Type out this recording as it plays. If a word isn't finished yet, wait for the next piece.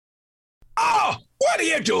What are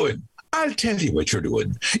you doing? I'll tell you what you're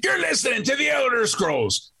doing. You're listening to the Elder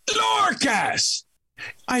Scrolls Lorecast.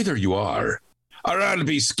 Either you are, or I'll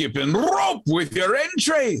be skipping rope with your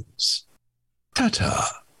entrails.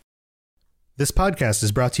 Ta-ta. This podcast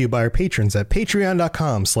is brought to you by our patrons at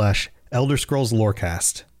patreon.com/Elder Scrolls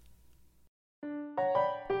Lorecast.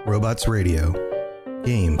 Robots Radio.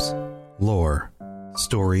 Games. Lore.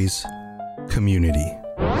 Stories. Community.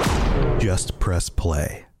 Just press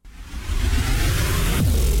play.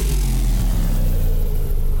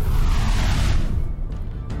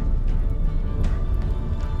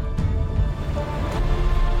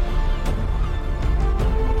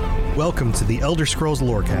 Welcome to the Elder Scrolls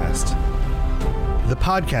Lorecast, the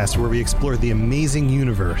podcast where we explore the amazing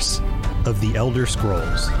universe of the Elder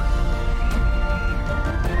Scrolls.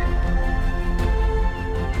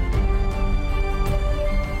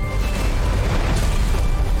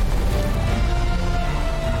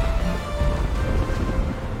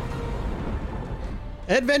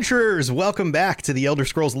 Adventurers, welcome back to the Elder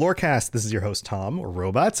Scrolls Lorecast. This is your host, Tom, or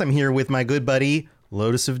Robots. I'm here with my good buddy,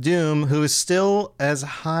 Lotus of Doom, who is still as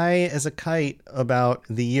high as a kite about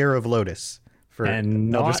the year of Lotus for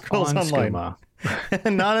Elder Scrolls Online.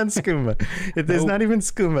 And not on skooma. It is not even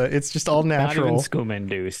skooma. It's just all natural. Not even skooma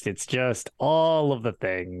induced. It's just all of the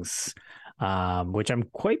things, which I'm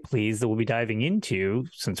quite pleased that we'll be diving into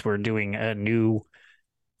since we're doing a new,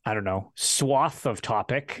 swath of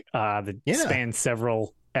topic that spans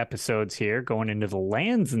several episodes here, going into the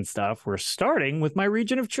lands and stuff. We're starting with my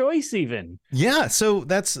region of choice even. Yeah, so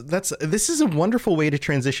this is a wonderful way to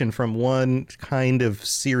transition from one kind of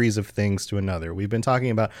series of things to another. We've been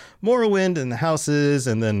talking about Morrowind and the houses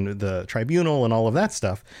and then the tribunal and all of that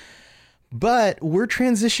stuff. But we're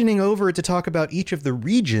transitioning over to talk about each of the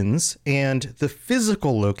regions and the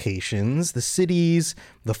physical locations, the cities,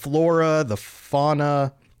 the flora, the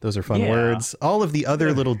fauna. Those are fun words. All of the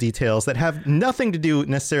other little details that have nothing to do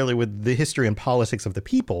necessarily with the history and politics of the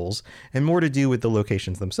peoples and more to do with the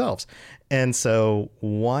locations themselves. And so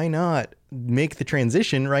why not make the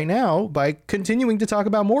transition right now by continuing to talk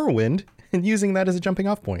about Morrowind and using that as a jumping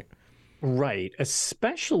off point? Right.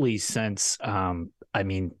 Especially since,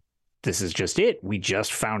 this is just it. We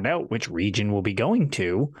just found out which region we'll be going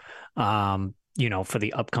to, for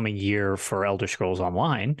the upcoming year for Elder Scrolls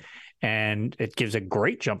Online. And it gives a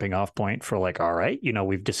great jumping off point for all right,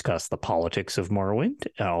 we've discussed the politics of Morrowind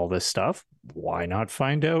and all this stuff. Why not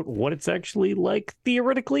find out what it's actually like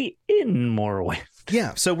theoretically in Morrowind?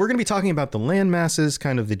 Yeah, so we're going to be talking about the land masses,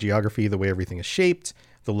 kind of the geography, the way everything is shaped,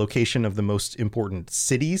 the location of the most important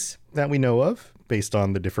cities that we know of based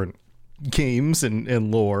on the different games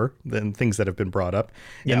and lore and things that have been brought up.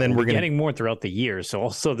 Yeah, and then we're getting more throughout the year. So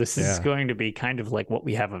also this is going to be kind of like what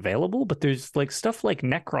we have available, but there's stuff like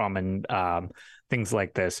Necrom and things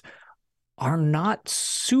like this are not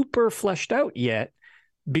super fleshed out yet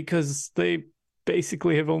because they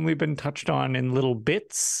basically have only been touched on in little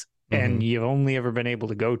bits and you've only ever been able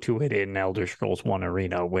to go to it in Elder Scrolls 1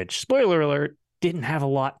 Arena, which, spoiler alert, didn't have a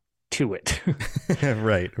lot to it.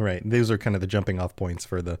 Right. Those are kind of the jumping off points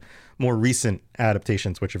for the more recent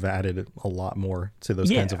adaptations, which have added a lot more to those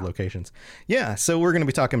kinds of locations. Yeah, so we're going to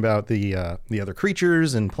be talking about the other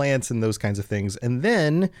creatures and plants and those kinds of things, and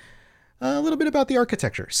then a little bit about the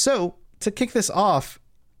architecture. So to kick this off,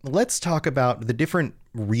 let's talk about the different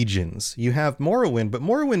regions. You have Morrowind, but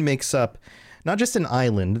Morrowind makes up not just an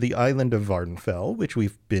island, the island of Vardenfell, which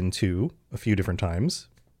we've been to a few different times.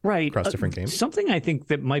 Right. Across different games. Something I think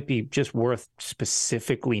that might be just worth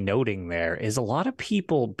specifically noting there is a lot of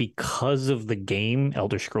people, because of the game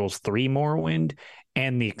Elder Scrolls 3 Morrowind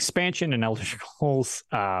and the expansion in Elder Scrolls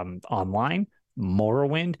Online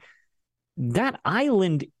Morrowind, that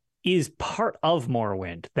island is part of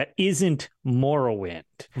Morrowind. That isn't Morrowind.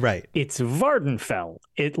 Right. It's Vardenfell.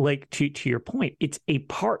 It, to your point, it's a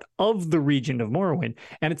part of the region of Morrowind,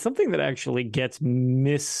 and it's something that actually gets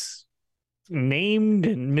named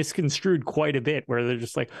and misconstrued quite a bit, where they're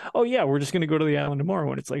just like, oh yeah, we're just going to go to the island of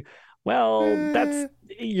Morrowind. It's like, well,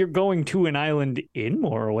 you're going to an island in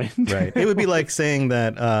Morrowind. Right. It would be like saying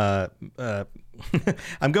that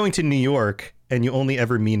I'm going to New York and you only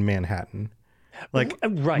ever mean Manhattan.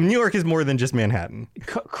 Right. New York is more than just Manhattan.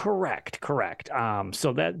 Correct.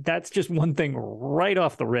 So that's just one thing right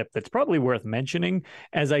off the rip that's probably worth mentioning,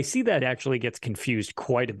 as I see that actually gets confused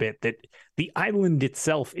quite a bit, that the island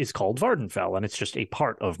itself is called Vardenfell, and it's just a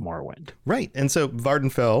part of Morrowind. Right. And so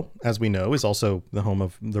Vardenfell, as we know, is also the home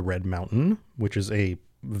of the Red Mountain, which is a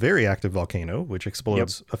very active volcano, which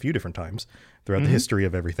explodes a few different times throughout the history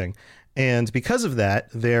of everything. And because of that,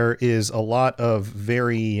 there is a lot of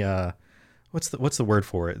very what's the word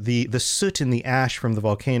for it? The soot and the ash from the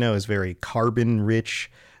volcano is very carbon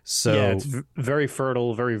rich. So yeah, it's very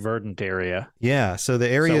fertile, very verdant area. Yeah, so the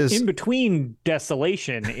areas in between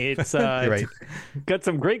desolation, it's right. It's got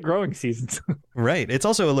some great growing seasons. Right. It's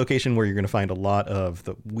also a location where you're going to find a lot of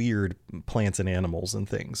the weird plants and animals and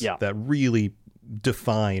things that really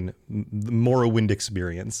define the Morrowind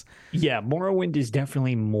experience. Yeah, Morrowind is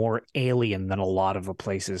definitely more alien than a lot of the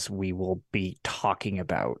places we will be talking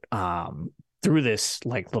about through this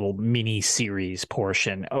like little mini series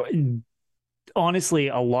portion. Honestly,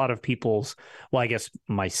 a lot of people's, well, I guess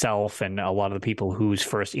myself and a lot of the people whose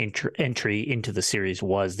first entry into the series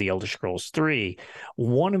was The Elder Scrolls 3,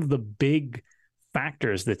 one of the big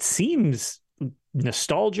factors that seems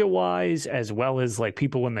nostalgia-wise, as well as like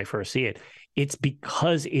people when they first see it, it's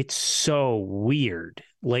because it's so weird.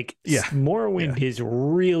 Like Morrowind is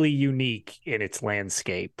really unique in its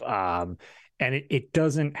landscape. And it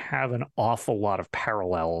doesn't have an awful lot of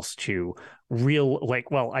parallels to real,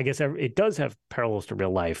 like, well, I guess it does have parallels to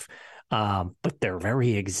real life, but they're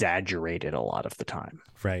very exaggerated a lot of the time.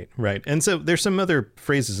 Right. And so there's some other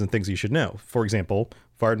phrases and things you should know. For example,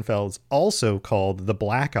 Vvardenfell's also called the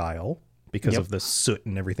Black Isle because of the soot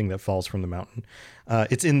and everything that falls from the mountain.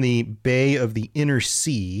 It's in the Bay of the Inner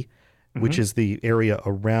Sea, which is the area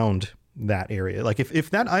around that area. Like if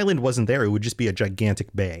that island wasn't there, it would just be a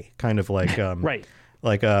gigantic bay, kind of like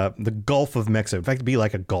like the Gulf of Mexico. In fact, it'd be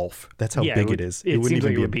like a gulf. That's how big it is. It wouldn't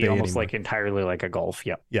even be almost anymore. like entirely like a gulf.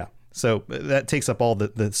 Yeah. So that takes up all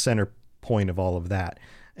the center point of all of that.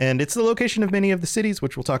 And it's the location of many of the cities,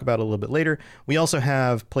 which we'll talk about a little bit later. We also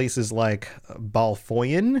have places like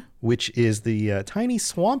Balfoyen, which is the tiny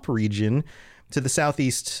swamp region to the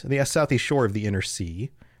southeast shore of the Inner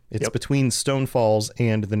Sea. It's between Stone Falls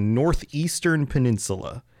and the northeastern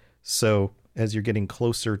peninsula. So as you're getting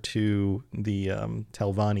closer to the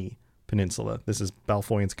Telvanni Peninsula, this is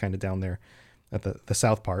Balfoyen's kind of down there at the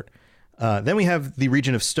south part. Then we have the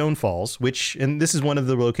region of Stone Falls, and this is one of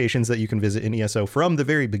the locations that you can visit in ESO from the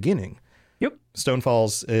very beginning. Yep. Stone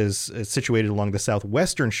Falls is situated along the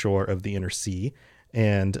southwestern shore of the Inner Sea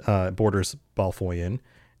and borders Balfoyen.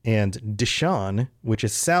 And Deshaan, which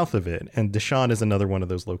is south of it. And Deshaan is another one of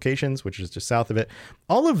those locations, which is just south of it.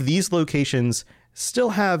 All of these locations still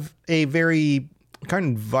have a very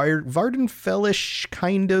kind of Vvardenfellish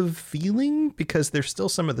kind of feeling because there's still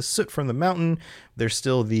some of the soot from the mountain. There's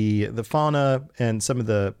still the fauna, and some of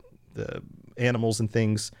the animals and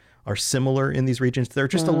things are similar in these regions. They're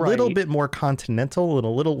just a little bit more continental and a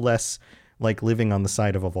little less like living on the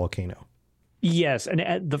side of a volcano. Yes,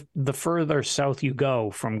 and the further south you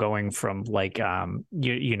go from going from like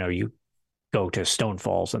you go to Stone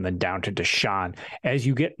Falls and then down to Deshaan, as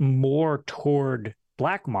you get more toward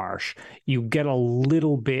Black Marsh, you get a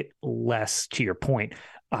little bit less, to your point,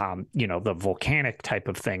 the volcanic type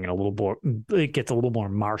of thing, and it gets a little more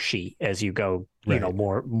marshy as you go,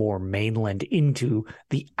 more mainland into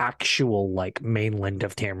the actual like mainland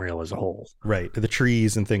of Tamriel as a whole. Right, the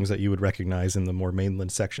trees and things that you would recognize in the more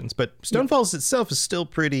mainland sections. But Stone Falls itself is still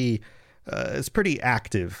pretty, it's pretty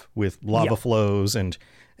active with lava flows and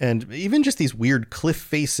even just these weird cliff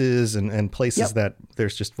faces and places that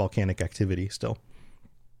there's just volcanic activity still.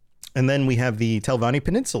 And then we have the Telvanni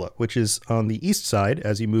Peninsula, which is on the east side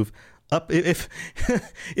as you move up. If you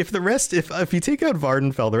take out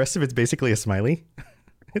Vvardenfell, the rest of it's basically a smiley.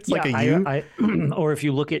 It's like a U. Or if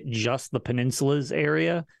you look at just the peninsulas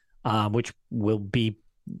area, which will be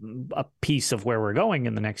a piece of where we're going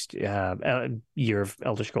in the next year of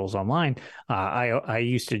Elder Scrolls Online. I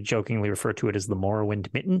used to jokingly refer to it as the Morrowind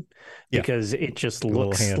mitten because it just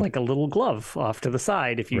looks like a little glove off to the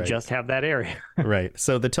side if you just have that area. Right.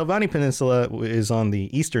 So the Telvanni Peninsula is on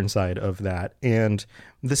the eastern side of that. And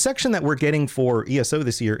the section that we're getting for ESO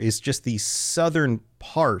this year is just the southern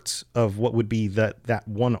part of what would be that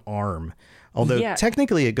one arm. Although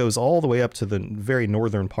technically it goes all the way up to the very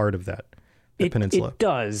northern part of that. Peninsula. It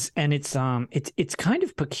does, and it's kind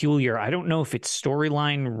of peculiar. I don't know if it's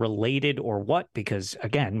storyline related or what, because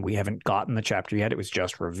again, we haven't gotten the chapter yet. It was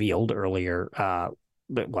just revealed earlier.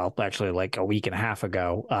 Well, actually, like a week and a half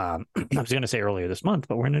ago. I was going to say earlier this month,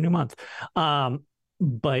 but we're in a new month.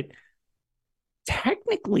 But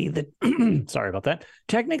technically, sorry about that.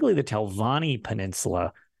 Technically, the Telvanni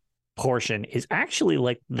Peninsula portion is actually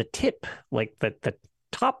like the tip, like the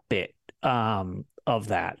top bit of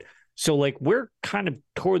that. So like we're kind of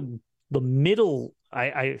toward the middle,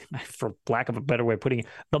 I for lack of a better way of putting it,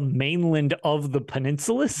 the mainland of the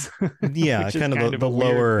peninsulas. Yeah, kind of the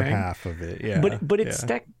lower half of it. Yeah. But it's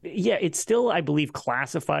it still, I believe,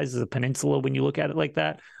 classifies as a peninsula when you look at it like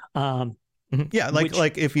that. Yeah,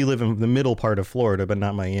 like if you live in the middle part of Florida, but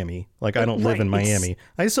not Miami. Like I don't live in Miami.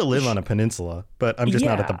 I still live on a peninsula, but I'm just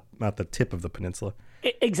not at the tip of the peninsula.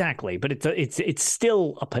 Exactly, but it's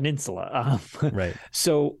still a peninsula. Right.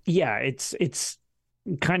 So yeah, it's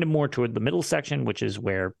kind of more toward the middle section, which is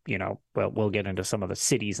where, we'll get into some of the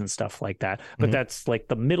cities and stuff like that. But that's like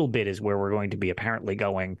the middle bit is where we're going to be apparently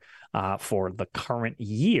going for the current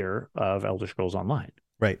year of Elder Scrolls Online.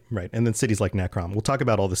 Right. And then cities like Necrom. We'll talk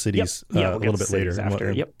about all the cities a little bit later.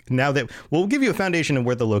 After. Now that we'll give you a foundation of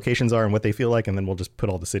where the locations are and what they feel like, and then we'll just put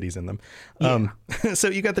all the cities in them. Yeah. So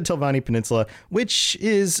you got the Telvanni Peninsula, which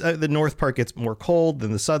is the north part gets more cold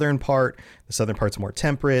than the southern part. The southern part's more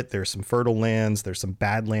temperate. There's some fertile lands. There's some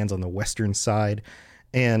bad lands on the western side.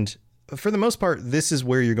 And for the most part, this is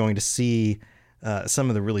where you're going to see some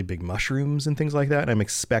of the really big mushrooms and things like that. I'm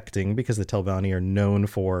expecting, because the Telvanni are known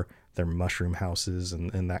for their mushroom houses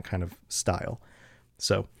and that kind of style.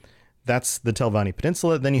 So that's the Telvanni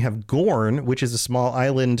Peninsula. Then you have Gorn, which is a small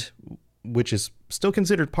island, which is still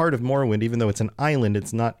considered part of Morrowind, even though it's an island.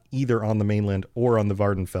 It's not either on the mainland or on the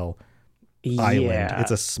Vardenfell island.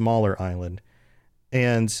 It's a smaller island.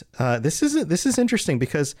 And this is interesting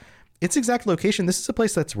because its exact location, this is a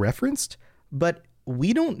place that's referenced, but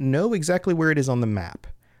we don't know exactly where it is on the map.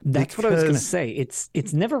 That's what I was going to say.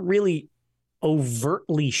 It's never really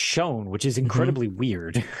overtly shown, which is incredibly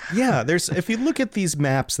weird. Yeah, if you look at these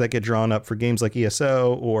maps that get drawn up for games like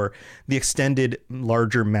ESO or the extended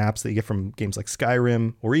larger maps that you get from games like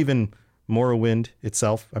Skyrim or even Morrowind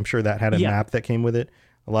itself, I'm sure that had a map that came with it.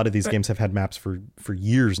 A lot of these games have had maps for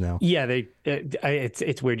years now. Yeah,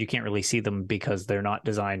 it's weird. You can't really see them because they're not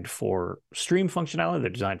designed for stream functionality.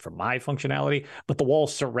 They're designed for my functionality. But the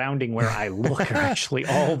walls surrounding where I look are actually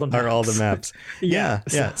all the maps. Are all the maps. Yeah.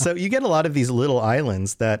 So you get a lot of these little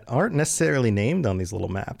islands that aren't necessarily named on these little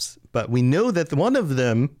maps. But we know that one of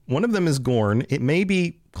them is Gorn. It may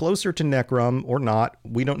be closer to Necrom or not.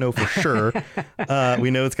 We don't know for sure.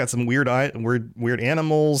 We know it's got some weird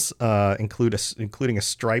animals, including a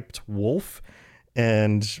striped wolf,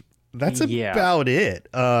 and that's about it.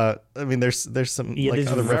 I mean, there's some there's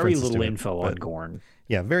other very references little to info it, on Gorn.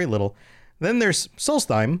 Yeah, very little. Then there's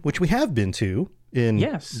Solstheim, which we have been to in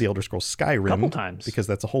the Elder Scrolls Skyrim a couple times because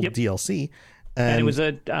that's a whole DLC. And it was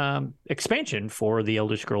a expansion for the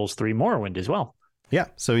Elder Scrolls 3 Morrowind as well. Yeah,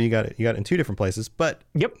 so you got it in two different places, but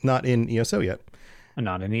not in ESO yet.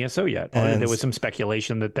 Not in ESO yet. There was some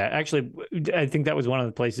speculation that actually, I think that was one of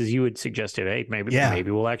the places you had suggested, hey, maybe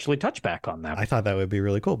we'll actually touch back on that. I thought that would be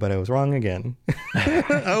really cool, but I was wrong again.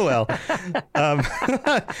 Oh, well.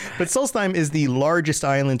 But Solstheim is the largest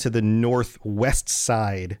island to the northwest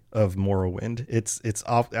side of Morrowind. It's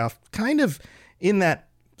off kind of in that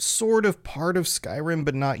sort of part of Skyrim,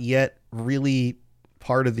 but not yet really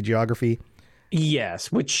part of the geography.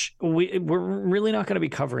 Yes, which we're really not going to be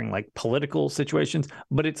covering like political situations,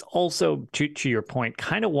 but it's also, to your point,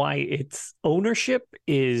 kind of why its ownership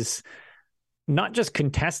is not just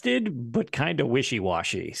contested, but kind of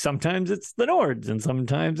wishy-washy. Sometimes it's the Nords and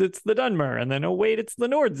sometimes it's the Dunmer, and then, oh, wait, it's the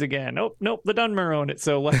Nords again. Oh, nope, the Dunmer own it.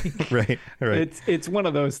 So like, right. It's one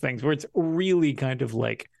of those things where it's really kind of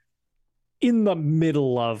like in the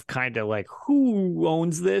middle of kind of like who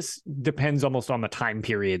owns this depends almost on the time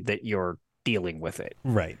period that you're dealing with it.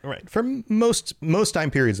 Right. For most time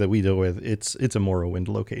periods that we deal with, it's a Morrowind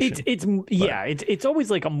location. It's always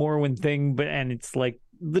like a Morrowind thing, and it's like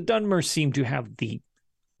the Dunmer seem to have the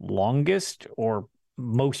longest or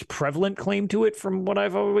most prevalent claim to it from what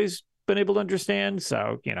I've always been able to understand.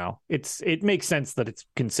 So, it makes sense that it's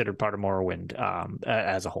considered part of Morrowind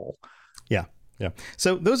as a whole. Yeah.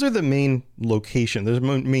 So those are the main locations, those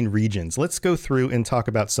main regions. Let's go through and talk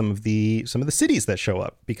about some of the cities that show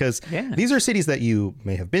up, because these are cities that you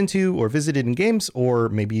may have been to or visited in games, or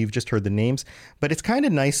maybe you've just heard the names, but it's kind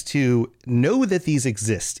of nice to know that these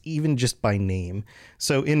exist, even just by name.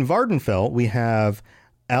 So in Vardenfell, we have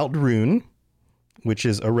Aldrune, which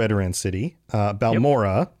is a Redoran city,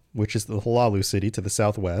 Balmora, which is the Hlaalu city to the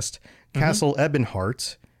southwest, Castle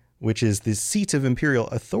Ebonheart, which is the seat of Imperial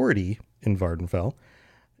authority in Vardenfell.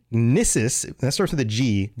 Nissus, that starts with a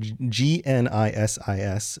G, Gnissis.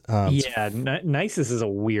 Nisus is a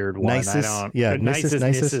weird one. Nissus,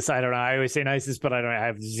 Nissus. I don't know. I always say Nissus, but I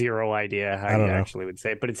have zero idea how you actually would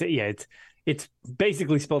say it. But it's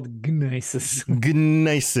basically spelled Gnissis.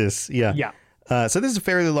 Gnissis, yeah. Yeah. So this is a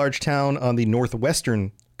fairly large town on the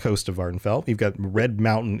northwestern coast of Vardenfell. You've got Red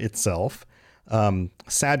Mountain itself,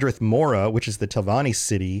 Sadrith Mora, which is the Telvanni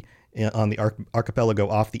city on the archipelago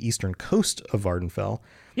off the eastern coast of Vardenfell.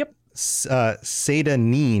 Yep. Seda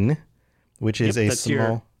Neen, which is a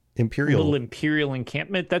small... little Imperial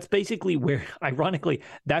encampment. That's basically where, ironically,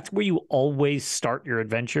 that's where you always start your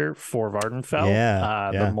adventure for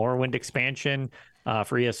Vardenfell. The Morrowind expansion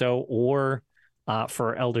for ESO or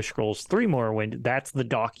for Elder Scrolls 3 Morrowind. That's the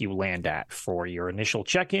dock you land at for your initial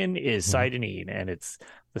check-in is Side-Aneen, and it's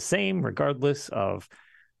the same regardless of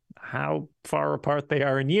how far apart they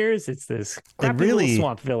are in years. It's this crappy little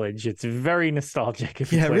swamp village. It's very nostalgic.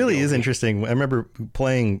 It really is interesting. I remember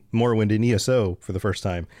playing Morrowind in ESO for the first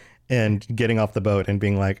time and getting off the boat and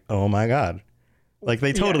being like, oh my God. Like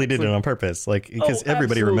they totally did it on purpose. Like, because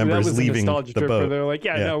everybody remembers leaving the boat. They're like,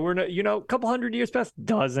 no, we're not, a couple hundred years past,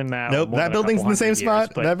 doesn't matter. Nope, that building's in the same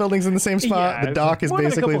spot. That building's in the same spot. The dock is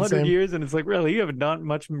basically the same. Years, and it's like, really, you haven't done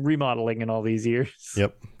much remodeling in all these years.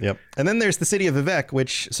 Yep. And then there's the city of Vivec,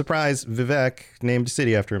 which, surprise, Vivec named a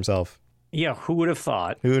city after himself. Yeah, who would have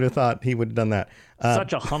thought? Who would have thought he would have done that?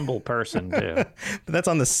 Such a humble person, too. But that's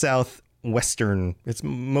on the southwestern. It's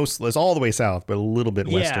all the way south, but a little bit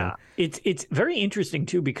western. It's very interesting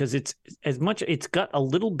too, because it's got a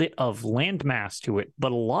little bit of landmass to it,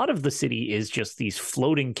 but a lot of the city is just these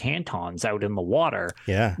floating cantons out in the water.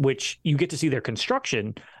 Yeah, which you get to see their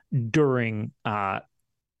construction during the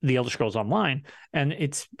Elder Scrolls Online, and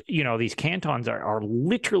it's these cantons are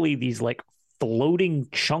literally these like floating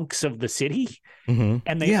chunks of the city, and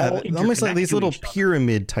they all almost like these little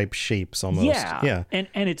pyramid type shapes almost. And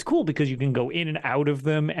it's cool because you can go in and out of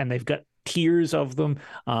them, and they've got tiers of them.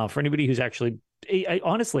 For anybody who's actually,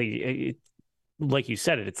 honestly, like you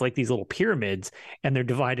said, it's like these little pyramids, and they're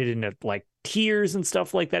divided into like tiers and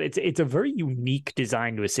stuff like that. It's a very unique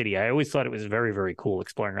design to a city. I always thought it was very, very cool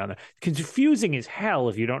exploring around there. Confusing as hell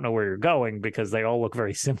if you don't know where you're going, because they all look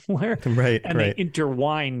very similar, right? And they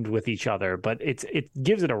intertwined with each other. But it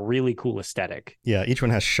gives it a really cool aesthetic. Yeah, each one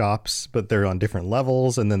has shops, but they're on different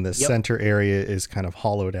levels, and then the center area is kind of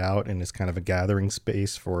hollowed out and is kind of a gathering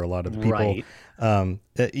space for a lot of the people. Right.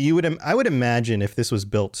 I would imagine if this was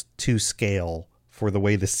built to scale for the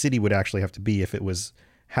way the city would actually have to be if it was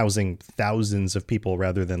housing thousands of people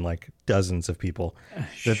rather than like dozens of people,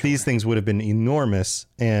 that these things would have been enormous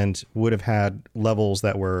and would have had levels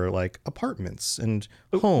that were like apartments and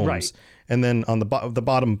homes. Right. And then on the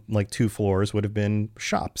bottom, like 2 floors would have been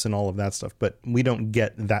shops and all of that stuff. But we don't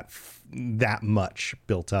get that much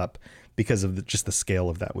built up because of just the scale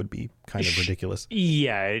of that would be kind of ridiculous.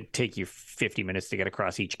 Yeah, it'd take you 50 minutes to get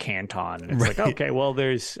across each canton. And it's like, okay, well,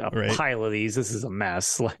 there's a pile of these. This is a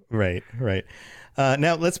mess. Right.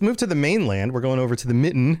 Now let's move to the mainland. We're going over to the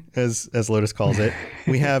Mitten, as Lotus calls it.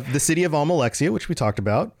 We have the city of Almalexia, which we talked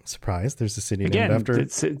about. Surprise! There's a city named after.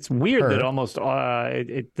 It's weird that almost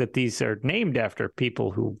that these are named after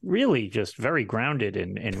people who really just very grounded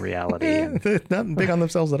in reality. They're not big on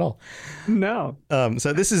themselves at all. No.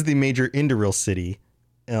 So this is the major Indoril city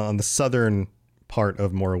on the southern part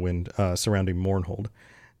of Morrowind, surrounding Mournhold.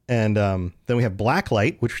 And then we have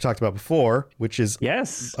Blacklight, which we talked about before, which is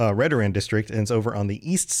Redoran district, and it's over on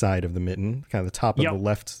the east side of the Mitten, kind of the top of the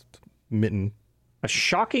left Mitten. A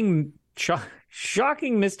shocking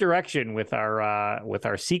misdirection with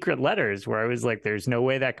our secret letters, where I was like, "There's no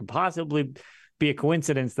way that could possibly be a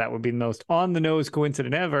coincidence. That would be the most on the nose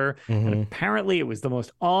coincidence ever." And apparently, it was the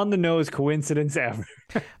most on the nose coincidence ever.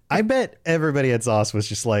 I bet everybody at ZOS was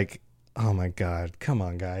just like, oh my God, come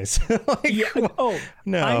on, guys.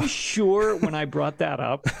 No. I'm sure when I brought that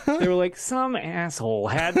up, they were like, some asshole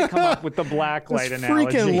had to come up with the Blacklight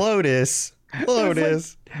analogy. Freaking Lotus.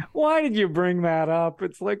 Like, why did you bring that up?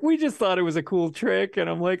 It's like, we just thought it was a cool trick. And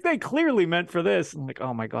I'm like, they clearly meant for this. I'm like,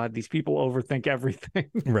 oh my God, these people overthink everything.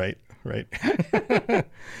 Right.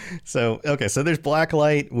 So there's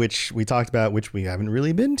Blacklight, which we talked about, which we haven't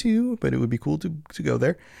really been to, but it would be cool to go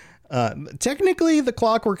there. Technically the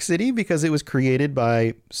Clockwork City, because it was created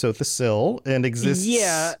by Sotha Sil and exists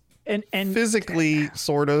and physically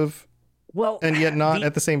sort of, and yet not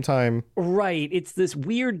at the same time. Right. It's this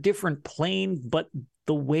weird different plane, but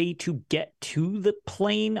the way to get to the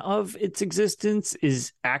plane of its existence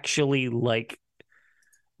is actually like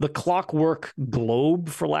the clockwork globe,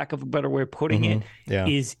 for lack of a better way of putting it,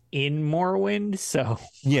 is in Morrowind. So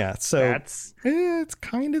that's it's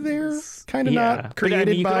kind of there, kind of not.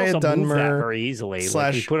 Created by a Dunmer very easily.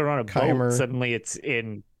 Like you put it on a boat, suddenly it's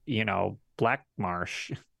in Black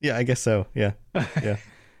Marsh. Yeah, I guess so. Yeah.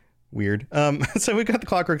 Weird. So we've got the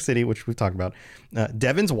Clockwork City, which we've talked about.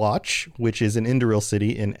 Devon's Watch, which is an Indoril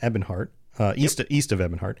city in Ebonheart. East of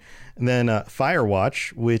Ebonheart. And then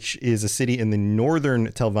Firewatch, which is a city in the northern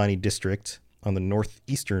Telvanni district on the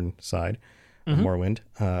northeastern side of Morrowind.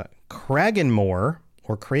 Kraganmore,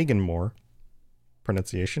 or Kraganmore,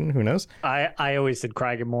 pronunciation, who knows? I always said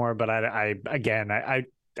Kraganmore, but I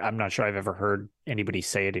I'm not sure I've ever heard anybody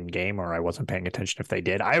say it in game, or I wasn't paying attention if they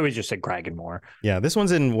did. I always just said Kraganmore. Yeah, this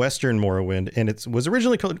one's in Western Morrowind, and it was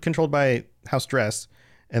originally controlled by House Dress,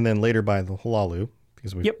 and then later by the Hlaalu,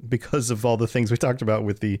 because of all the things we talked about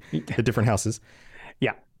with the different houses.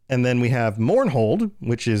 Yeah. And then we have Mournhold,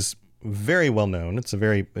 which is very well known. It's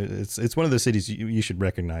one of those cities you should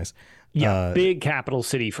recognize. Yeah, big capital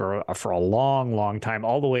city for a long, long time,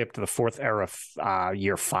 all the way up to the Fourth Era,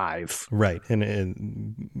 year 5. Right,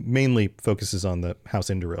 and mainly focuses on the House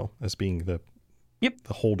Indoril as being the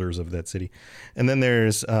holders of that city. And then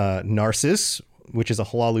there's Narsis, which is a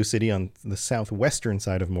Hlaalu city on the southwestern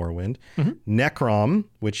side of Morrowind. Mm-hmm. Necrom,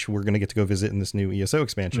 which we're going to get to go visit in this new ESO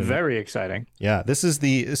expansion. Very exciting. Yeah, this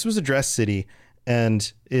was a Dress city,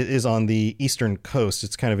 and it is on the eastern coast.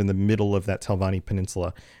 It's kind of in the middle of that Telvanni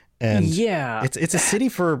Peninsula. And it's a city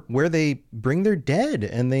for where they bring their dead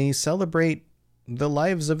and they celebrate the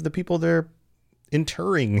lives of the people they're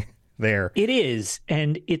interring there. It is.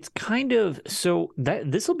 And it's kind of, so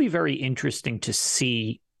that this will be very interesting to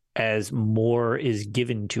see as more is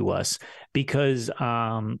given to us, because the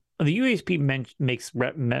UASP makes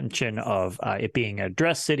mention of it being a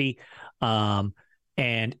dress city, and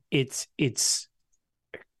it's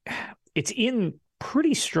in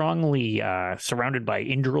pretty strongly surrounded by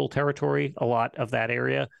Indoril territory, a lot of that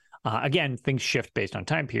area. Again, things shift based on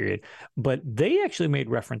time period, but they actually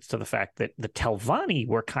made reference to the fact that the Telvanni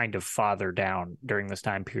were kind of farther down during this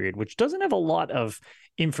time period, which doesn't have a lot of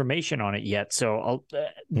information on it yet. So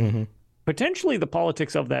potentially the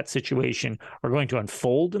politics of that situation are going to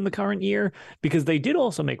unfold in the current year, because they did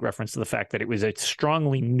also make reference to the fact that it was a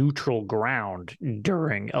strongly neutral ground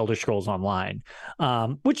during Elder Scrolls Online,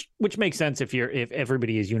 which makes sense if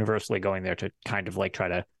everybody is universally going there to kind of like try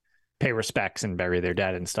to pay respects and bury their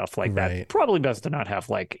dead and stuff like that. Probably best to not have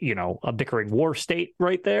a bickering war state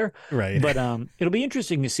right there. Right. But it'll be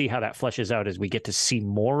interesting to see how that fleshes out as we get to see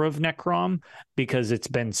more of Necrom, because it's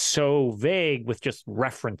been so vague with just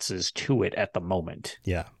references to it at the moment.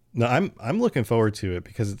 Yeah. No, I'm looking forward to it,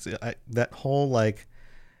 because it's that whole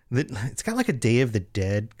it's got like a Day of the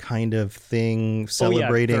Dead kind of thing,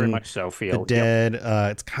 celebrating very much so the dead.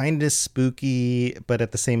 It's kind of spooky, but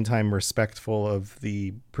at the same time respectful of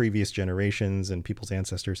the previous generations and people's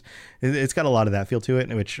ancestors. It's got a lot of that feel to it,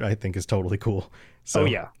 which I think is totally cool. So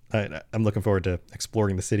I'm looking forward to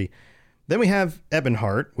exploring the city. Then we have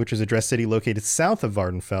Ebonheart, which is a dress city located south of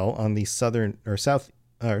Vardenfell on the southern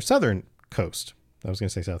coast. I was going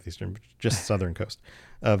to say southeastern, but just southern coast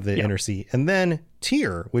of the Inner Sea. And then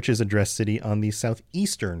Tyr, which is a dress city on the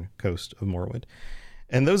southeastern coast of Morrowind.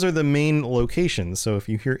 And those are the main locations. So if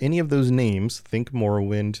you hear any of those names, think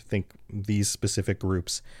Morrowind, think these specific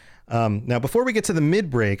groups. Now, before we get to the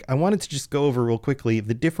mid-break, I wanted to just go over real quickly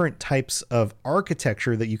the different types of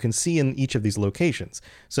architecture that you can see in each of these locations.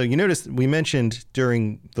 So you noticed we mentioned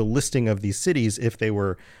during the listing of these cities if they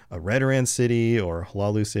were a Redoran city or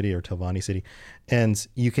Hlaalu city or Telvanni city. And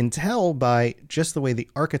you can tell by just the way the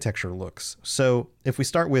architecture looks. So if we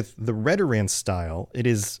start with the Redoran style, it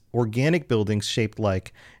is organic buildings shaped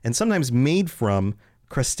like, and sometimes made from,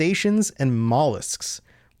 crustaceans and mollusks.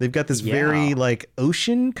 They've got this very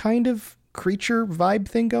ocean kind of creature vibe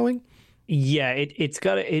thing going. Yeah,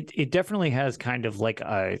 it definitely has kind of like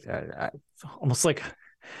almost like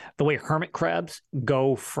the way hermit crabs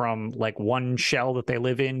go from like one shell that they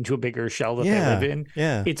live in to a bigger shell that they live in.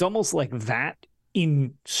 Yeah. It's almost like that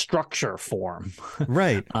in structure form.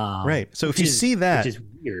 Right. Right. So if you see that, which is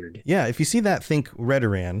weird. Yeah. If you see that, think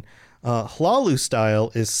Redoran. Hlaalu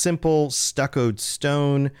style is simple stuccoed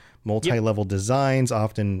stone, multi-level designs,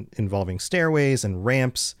 often involving stairways and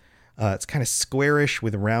ramps. It's kind of squarish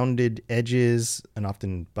with rounded edges and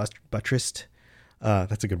often buttressed.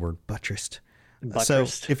 That's a good word, buttressed. So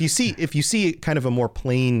if you see kind of a more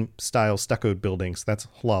plain style stuccoed buildings, that's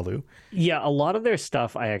Hlaalu. Yeah, a lot of their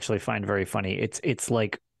stuff I actually find very funny. It's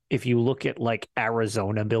like if you look at like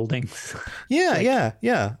Arizona buildings. Yeah,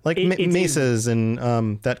 like mesas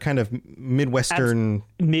and that kind of Midwestern.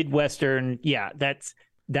 Yeah,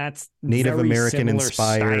 that's Native American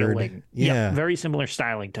inspired styling. Yeah, very similar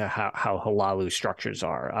styling to how Hlaalu structures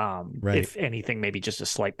are. Right. If anything, maybe just a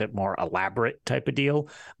slight bit more elaborate type of deal,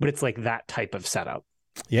 but it's like that type of setup.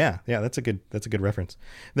 Yeah, that's a good reference.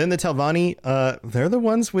 Then the Telvanni, they're the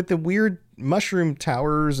ones with the weird mushroom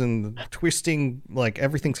towers and the twisting, like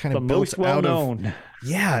everything's kind of built out of.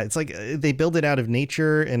 Yeah, it's like they build it out of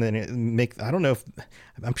nature and then I don't know if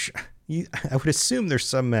I'm sure. I would assume there's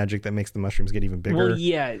some magic that makes the mushrooms get even bigger. Well,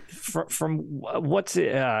 yeah, from what's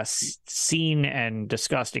seen and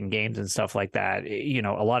discussed in games and stuff like that, a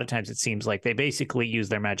lot of times it seems like they basically use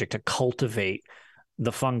their magic to cultivate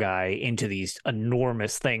the fungi into these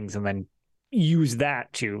enormous things and then use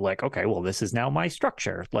that to like, okay, well, this is now my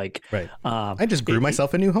structure. Like, right. I just grew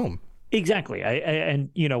myself a new home. Exactly. And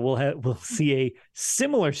we'll see a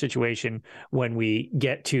similar situation when we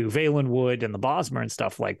get to Valenwood and the Bosmer and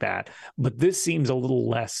stuff like that. But this seems a little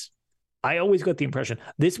less. I always got the impression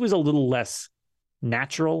this was a little less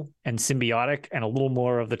natural and symbiotic and a little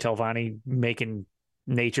more of the Telvanni making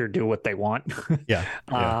nature do what they want. Yeah.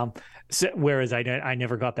 So, whereas I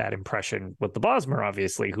never got that impression with the Bosmer,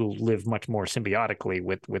 obviously, who live much more symbiotically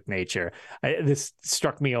with nature. This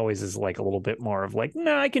struck me always as like a little bit more of like,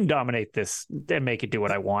 no, I can dominate this and make it do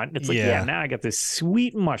what I want. It's like, now I got this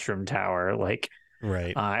sweet mushroom tower, like,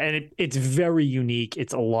 right. And it's very unique.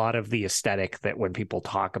 It's a lot of the aesthetic that when people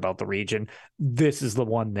talk about the region, this is the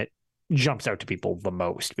one that jumps out to people the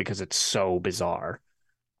most because it's so bizarre.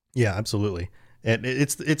 Yeah, absolutely. And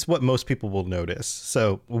it's what most people will notice.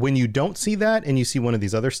 So when you don't see that and you see one of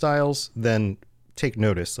these other styles, then take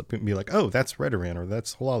notice. Be like, oh, that's Redoran or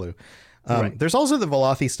that's Hlaalu. Right. There's also the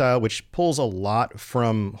Velothi style, which pulls a lot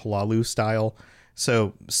from Hlaalu style.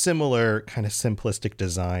 So similar kind of simplistic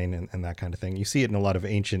design and that kind of thing. You see it in a lot of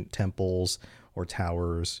ancient temples or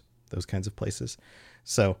towers, those kinds of places.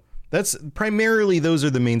 So that's primarily, those are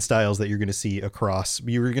the main styles that you're going to see across.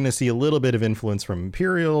 You're going to see a little bit of influence from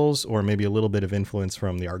Imperials, or maybe a little bit of influence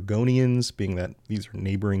from the Argonians, being that these are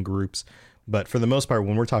neighboring groups. But for the most part,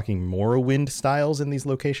 when we're talking Morrowind styles in these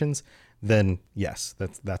locations, then yes,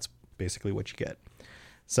 that's basically what you get.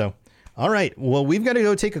 So, all right. Well, we've got to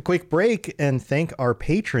go take a quick break and thank our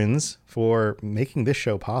patrons for making this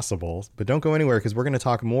show possible. But don't go anywhere, because we're going to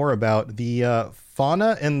talk more about the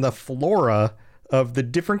fauna and the flora of the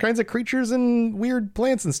different kinds of creatures and weird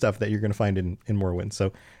plants and stuff that you're going to find in Morrowind.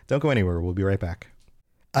 So don't go anywhere. We'll be right back.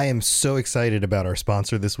 I am so excited about our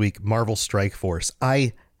sponsor this week, Marvel Strike Force.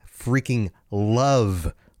 I freaking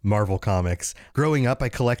love Marvel Comics. Growing up, I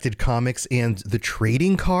collected comics and the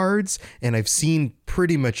trading cards, and I've seen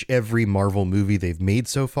pretty much every Marvel movie they've made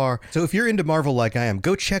so far. So if you're into Marvel like I am,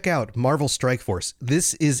 go check out Marvel Strike Force.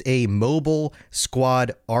 This is a mobile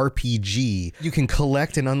squad RPG. You can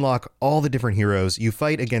collect and unlock all the different heroes. You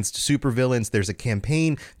fight against supervillains. There's a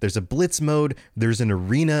campaign, there's a blitz mode, there's an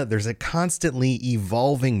arena, there's a constantly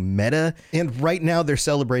evolving meta. And right now they're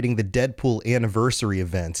celebrating the Deadpool anniversary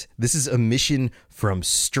event. This is a mission from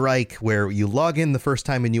Strike where you log in the first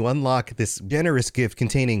time and you unlock this generous gift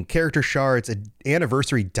containing character shards, an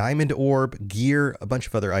anniversary diamond orb, gear, a bunch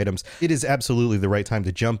of other items. It is absolutely the right time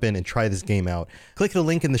to jump in and try this game out. Click the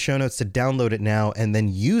link in the show notes to download it now, and then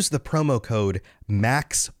use the promo code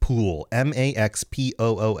MAXPOOL,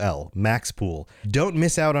 MAXPOOL, MAXPOOL. Don't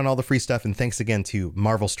miss out on all the free stuff, and thanks again to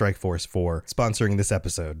Marvel Strike Force for sponsoring this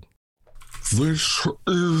episode. This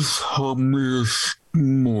is Hamis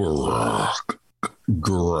Morak,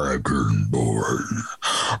 Dragonborn,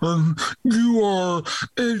 and you are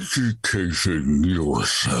educating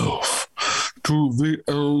yourself to the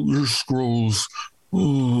Elder Scrolls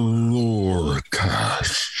Lorecast.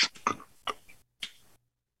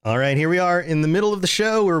 All right, here we are in the middle of the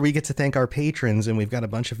show where we get to thank our patrons, and we've got a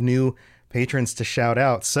bunch of new patrons to shout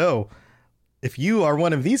out. So if you are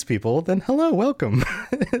one of these people, then hello, welcome.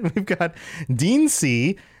 We've got Dean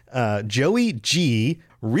C, Joey G,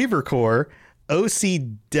 Reavercore, OC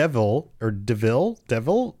Devil or Devil,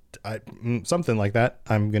 something like that.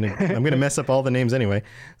 I'm gonna mess up all the names anyway.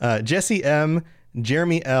 Jesse M,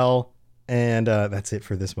 Jeremy L, and that's it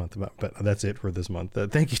for this month. But that's it for this month.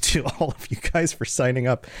 Thank you to all of you guys for signing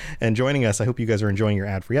up and joining us. I hope you guys are enjoying your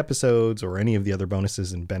ad-free episodes or any of the other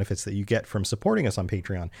bonuses and benefits that you get from supporting us on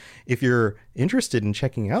Patreon. If you're interested in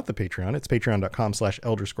checking out the Patreon, it's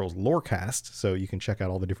patreon.com/Elder Scrolls Lorecast. So you can check out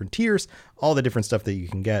all the different tiers, all the different stuff that you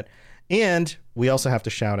can get. And we also have to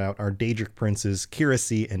shout out our Daedric Princes, Kira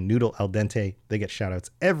C and Noodle Al Dente. They get shout outs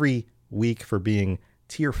every week for being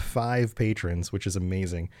tier 5 patrons, which is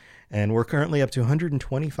amazing. And we're currently up to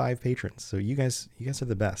 125 patrons. So you guys are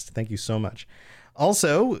the best. Thank you so much.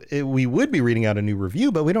 Also, we would be reading out a new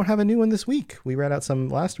review, but we don't have a new one this week. We read out some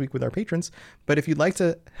last week with our patrons. But if you'd like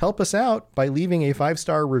to help us out by leaving a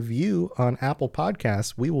 5-star review on Apple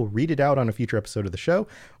Podcasts, we will read it out on a future episode of the show.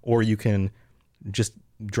 Or you can just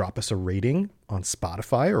drop us a rating on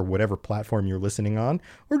Spotify or whatever platform you're listening on,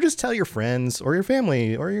 or just tell your friends or your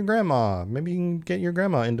family or your grandma. Maybe you can get your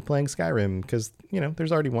grandma into playing Skyrim, because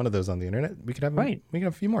there's already one of those on the internet. We could have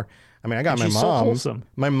a few more. I mean, I got my mom. So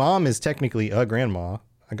my mom is technically a grandma.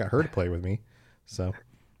 I got her to play with me. So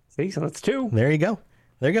see, so that's 2. There you go.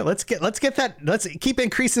 Let's get that. Let's keep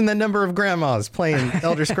increasing the number of grandmas playing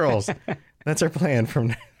Elder Scrolls. That's our plan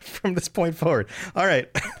from this point forward. All right,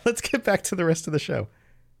 let's get back to the rest of the show.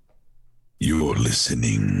 You're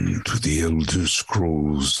listening to the Elder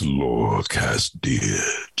Scrolls Lorecast, dear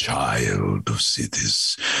child of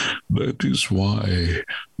cities. That is why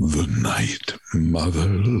the Night Mother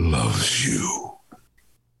loves you.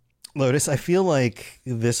 Lotus, I feel like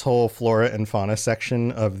this whole flora and fauna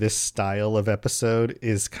section of this style of episode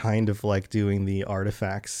is kind of like doing the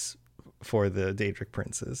artifacts for the Daedric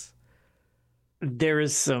princes.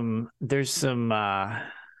 There's some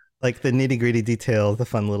like the nitty gritty details, the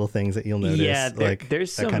fun little things that you'll notice. Yeah, like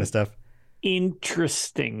there's that some kind of stuff.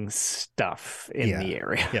 Interesting stuff in the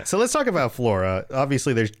area. Yeah. So let's talk about flora.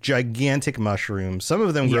 Obviously, there's gigantic mushrooms. Some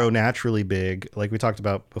of them grow naturally big. Like we talked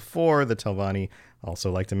about before, the Telvanni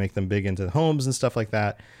also like to make them big into homes and stuff like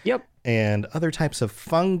that. Yep. And other types of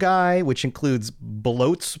fungi, which includes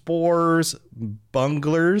bloat spores,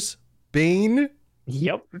 bunglers, bane.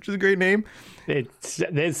 Yep. Which is a great name.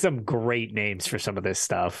 There's some great names for some of this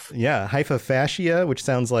stuff. Yeah, Hyphophagia, which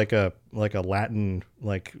sounds like a Latin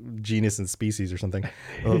like genus and species or something.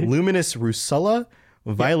 Luminous russula,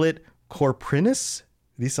 Violet corprinus.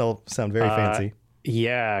 These all sound very fancy.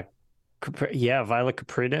 Yeah, Violet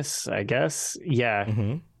Caprinus, I guess. Yeah.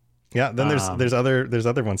 Mm-hmm. Yeah. Then there's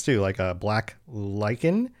other ones too, like a black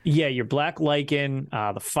lichen. Yeah, your black lichen,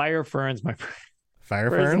 the fire ferns. Fire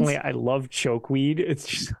Personally, ferns. I love chokeweed. It's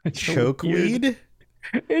just chokeweed.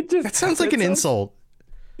 That sounds like an insult.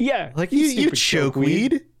 Yeah, like you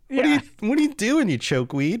chokeweed. Yeah. What are you doing, you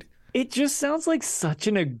chokeweed? It just sounds like such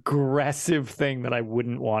an aggressive thing that I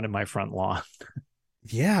wouldn't want in my front lawn.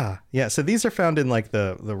 Yeah. So these are found in like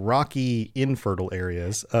the rocky, infertile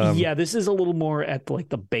areas. Yeah, this is a little more at like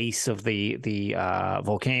the base of the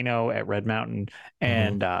volcano at Red Mountain,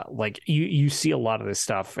 and like you see a lot of this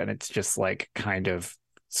stuff, and it's just like kind of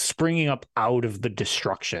springing up out of the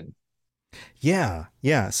destruction. Yeah.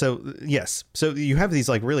 So yes, so you have these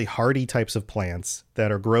like really hardy types of plants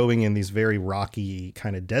that are growing in these very rocky,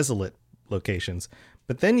 kind of desolate locations,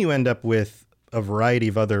 but then you end up with a variety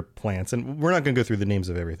of other plants, and we're not going to go through the names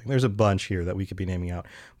of everything. There's a bunch here that we could be naming out,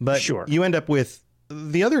 but sure, you end up with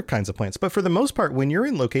the other kinds of plants. But for the most part, when you're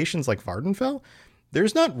in locations like Vardenfell,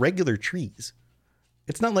 there's not regular trees.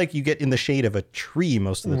 It's not like you get in the shade of a tree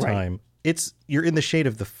most of the time. You're in the shade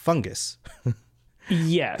of the fungus.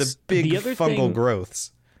 Yes. The big fungal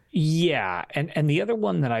growths. Yeah. And the other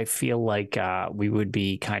one that I feel like we would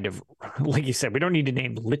be kind of, like you said, we don't need to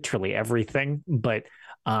name literally everything, but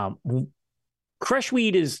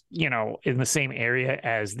Creshweed is, in the same area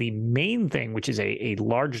as the main thing, which is a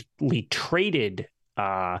largely traded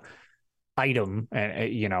item,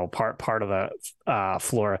 and part of the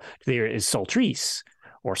flora. There is saltrice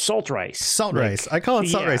or salt rice. Salt rice. I call it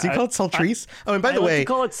salt rice. You call it saltrice? And by the way, you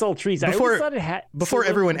call it saltrice. I always thought it had. Before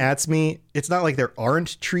everyone ats me, it's not like there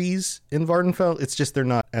aren't trees in Vardenfell. It's just they're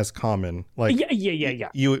not as common. Like yeah.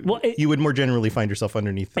 You would more generally find yourself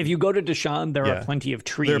underneath them. If you go to Deshaun, there are plenty of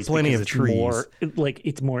trees. There are plenty of trees.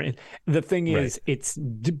 It's more. The thing is, it's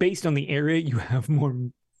based on the area. You have more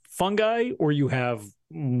fungi, or you have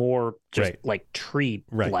more just like tree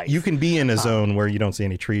life. You can be in a zone where you don't see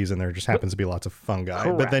any trees and there just happens to be lots of fungi.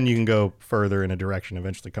 Correct. But then you can go further in a direction,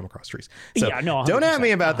 eventually come across trees. So don't at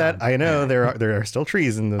me about that. I know there are still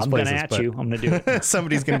trees in those places. I'm gonna at you. I'm gonna do it.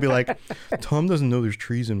 Somebody's gonna be like, Tom doesn't know there's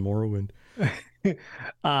trees in Morrowind.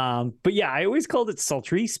 But yeah, I always called it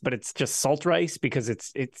saltrice, but it's just salt rice because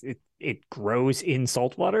it grows in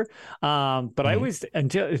salt water. But I always,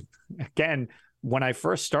 until again, when I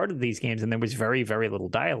first started these games and there was very, very little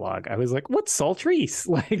dialogue, I was like, what's saltrice?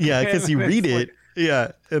 Because you read it.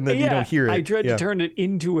 And then you don't hear it. I tried to turn it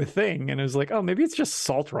into a thing, and I was like, oh, maybe it's just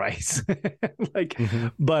salt rice.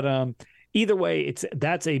 But either way,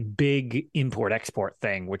 that's a big import-export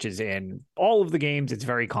thing, which is in all of the games. It's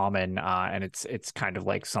very common, and it's kind of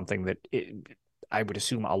like something that I would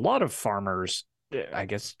assume a lot of farmers, I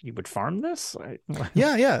guess you would farm this.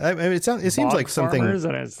 Yeah. I mean, it seems like something. And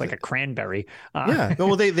it's like a cranberry.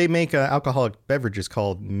 Well, they make alcoholic beverages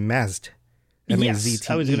called mazd. Yes,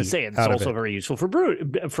 I was going to say it's also very useful for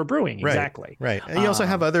brewing. Right, exactly. Right. And you also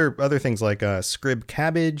have other things like scrib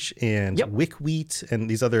cabbage and wickwheat and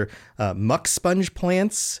these other muck sponge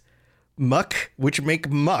plants, which make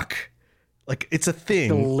muck. Like it's a thing.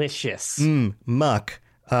 Delicious. Muck.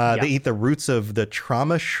 They eat the roots of the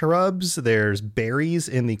trauma shrubs. There's berries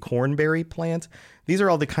in the cornberry plant. These are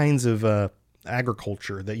all the kinds of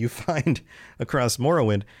agriculture that you find across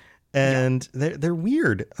Morrowind. And they're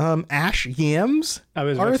weird. Ash yams. I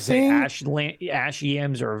was about to say ash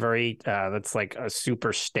yams are very. That's like a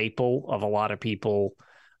super staple of a lot of people.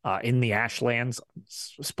 in the Ashlands.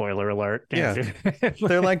 Spoiler alert. Yeah.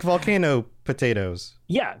 They're like volcano potatoes.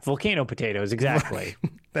 Yeah, volcano potatoes, exactly.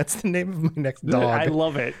 That's the name of my next dog. I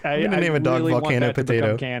love it. I'm gonna name a dog really Volcano want that to Potato.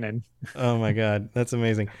 become canon. Oh my god, that's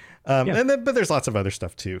amazing. Yeah. But there's lots of other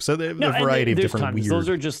stuff too. So there's No, a variety of there's different tons. weird. Those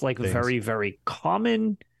are just like things. very, very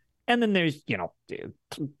common. And then there's,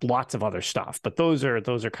 lots of other stuff. But those are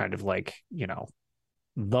kind of like,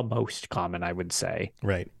 the most common, I would say.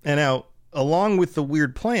 Right. And now, along with the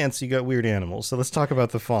weird plants, you got weird animals. So let's talk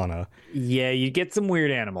about the fauna. Yeah, you get some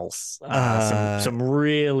weird animals. Some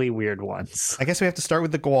really weird ones. I guess we have to start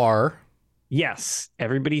with the guar. Yes,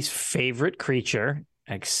 everybody's favorite creature,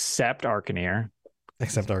 except Arcanir.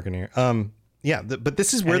 Yeah, but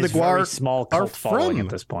this is where And the his very guar small are cult following from.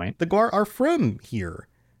 at this point. The guar are from here.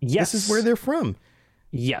 Yes, This is where they're from.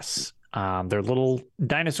 Yes, they're little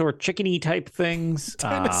dinosaur chickeny type things.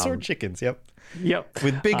 Dinosaur chickens. Yep. Yep,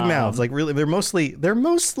 With big mouths. Like really, they're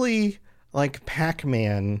mostly like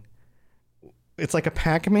Pac-Man. It's like a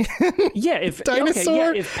Pac-Man. Yeah, if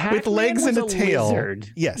dinosaur if Pac-Man with legs was and a tail. lizard,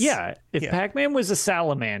 Yes. Yeah, if Yeah. Pac-Man was a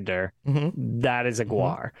salamander, that is a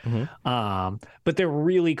guar. But they're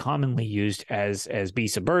really commonly used as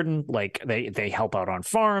beasts of burden. Like they help out on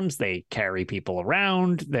farms. They carry people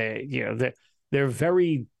around. They're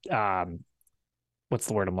very what's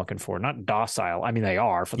the word I'm looking for? Not docile. I mean, they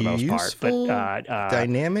are for the most part, Useful, but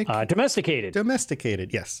dynamic, domesticated.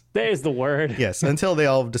 domesticated. Yes. There's the word. Yes. Until they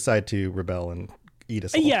all decide to rebel and eat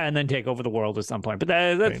us all. Yeah, and then take over the world at some point. But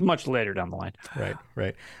that's Right. much later down the line.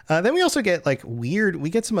 Right. Then we also get like we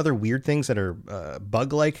get some other weird things that are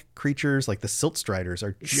bug-like creatures, like the silt striders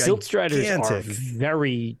are Silt striders are gigantic.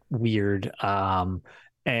 very weird.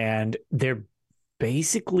 And they're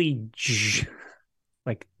basically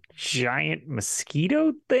like giant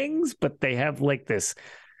mosquito things, but they have like this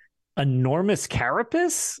enormous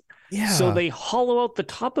carapace. Yeah. So they hollow out the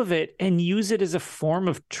top of it and use it as a form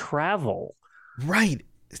of travel. Right.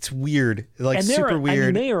 It's weird. Like And super weird. I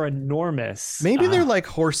mean, they are enormous. Maybe they're like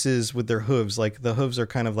horses with their hooves. Like the hooves are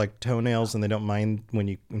kind of like toenails, and they don't mind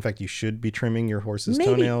when in fact, you should be trimming your horse's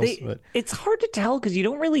toenails. But it's hard to tell because you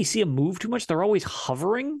don't really see them move too much. They're always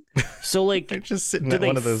hovering. So like, they're just sitting do at they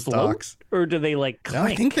one of those float, docks. or do they like No,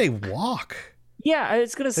 I clink? think they walk. Yeah, I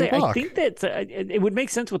was gonna say. They I walk. think that it would make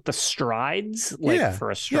sense with the strides, like for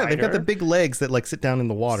a strider. Yeah, they've got the big legs that like sit down in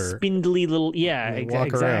the water. spindly little. Yeah, And they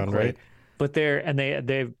exactly. walk around, right? But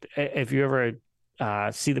they've if you ever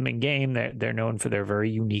see them in game, they're known for their very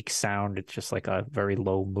unique sound. It's just like a very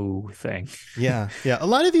low moo thing. Yeah. A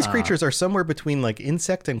lot of these creatures are somewhere between like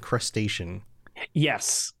insect and crustacean.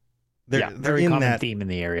 Yes. They're very in common that theme in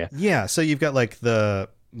the area. Yeah, so you've got like the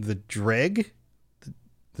dreg,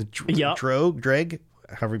 Yep. dreg,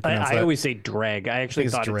 however you pronounce I that. always say dreg. I actually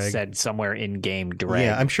it's thought dreg. it said somewhere in game dreg.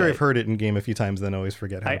 Yeah, I'm sure but I've heard it in game a few times, then always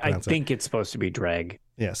forget how to I pronounce it. think it's supposed to be dreg.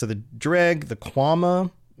 Yeah, so the dreg, the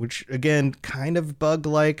quama, which again, kind of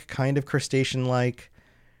bug-like, kind of crustacean-like.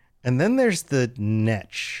 And then there's the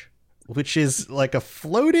netch, which is like a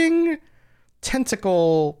floating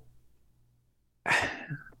tentacle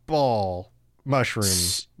ball mushroom.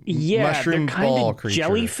 Yeah, mushroom they're kind ball of creature.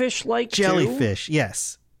 jellyfish-like. Jellyfish,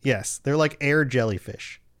 yes. They're like air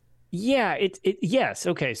jellyfish. Yeah, yes.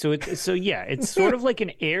 Okay, so it's sort of like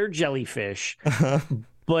an air jellyfish,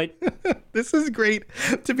 but This is great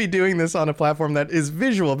to be doing this on a platform that is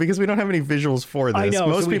visual because we don't have any visuals for this. I know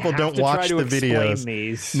Most so we people have don't to try watch to the explain videos.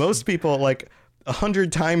 These. Most people, like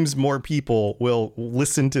 100 times more people, will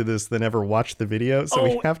listen to this than ever watch the video. So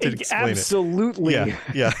we have to explain absolutely. it.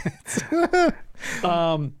 Yeah.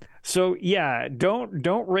 So yeah,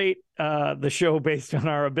 don't rate the show based on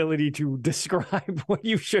our ability to describe what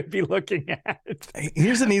you should be looking at.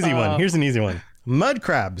 Here's an easy one. Mud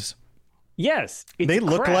crabs. Yes, it's They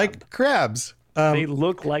look crab. like crabs. They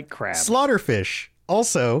look like crabs. Slaughterfish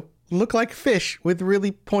also look like fish with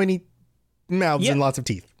really pointy mouths Yeah. and lots of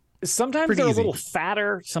teeth. Sometimes pretty they're easy. a little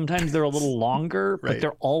fatter. Sometimes they're a little longer, but Right,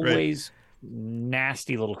 they're always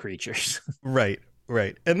nasty little creatures. Right.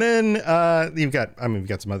 And then we've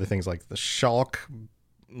got some other things like the shalk,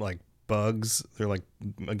 like bugs. They're like,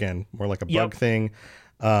 again, more like a bug thing.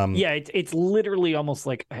 Yeah, it's literally almost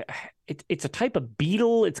like it's a type of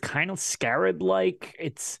beetle. It's kind of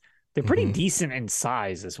scarab-like. They're pretty decent in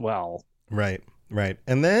size as well. Right.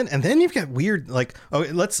 And then you've got weird, like,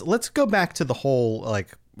 let's go back to the whole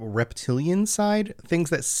like reptilian side, things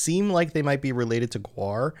that seem like they might be related to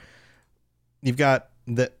guar. You've got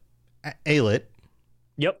the alet,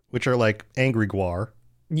 Yep. which are like angry guar.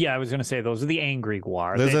 Yeah, I was gonna say those are the angry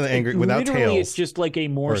guar. Those are the angry without literally, tails. It's just like a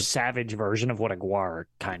more Or- savage version of what a guar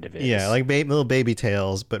kind of is. Yeah, like little baby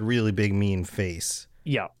tails, but really big mean face.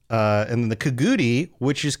 Yeah. And then the Kagudi,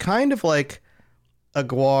 which is kind of like a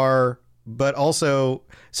guar, but also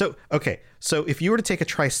so if you were to take a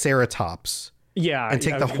Triceratops, and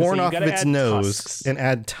take the horn off of its nose tusks. And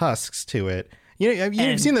add tusks to it,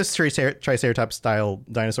 you've seen those Triceratops style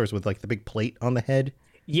dinosaurs with like the big plate on the head.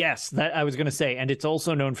 Yes, that I was going to say, and it's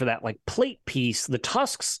also known for that like plate piece. The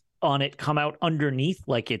tusks on it come out underneath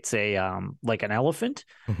like it's a like an elephant,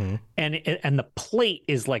 and the plate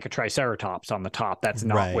is like a Triceratops on the top. That's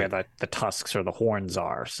not where the tusks or the horns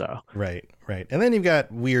are. So right, and then you've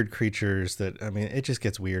got weird creatures that, I mean, it just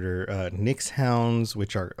gets weirder. Nix hounds,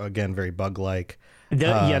 which are again very bug-like.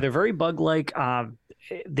 They're very bug-like.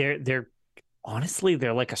 They're honestly,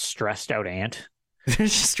 they're like a stressed out ant. They're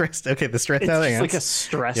just stressed. Okay, the stressed out ants. It's like a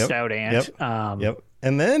stressed out ant. Yep.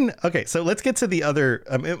 And then, okay, so let's get to the other.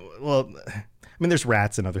 There's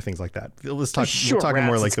rats and other things like that. Let's talk. Sure, we're talking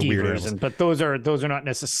more like the weird animals. But those are not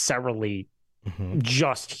necessarily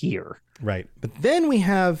just here. Right. But then we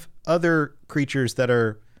have other creatures that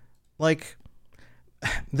are like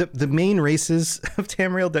the main races of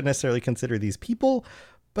Tamriel don't necessarily consider these people,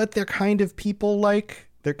 but they're kind of people-like.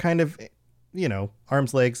 They're kind of,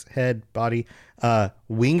 arms, legs, head, body,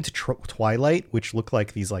 winged twilight, which look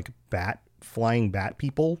like these like flying bat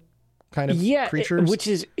people kind of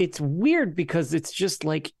creatures. It's weird because it's just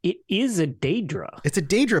like, it is a Daedra. It's a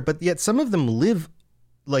Daedra, but yet some of them live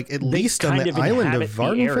like at least on the island of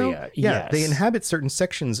Vardenfell. Yeah, they inhabit certain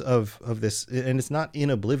sections of this, and it's not in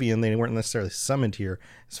Oblivion. They weren't necessarily summoned here,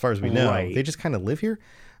 as far as we know. Right. They just kind of live here.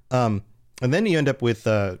 And then you end up with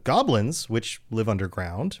goblins, which live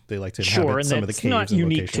underground. They like to inhabit some of the caves. Sure, and that's not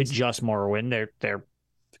unique to just Morrowind. They're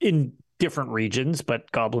in different regions,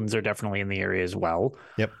 but goblins are definitely in the area as well.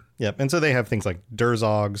 Yep. And so they have things like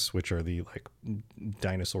Durzogs, which are the like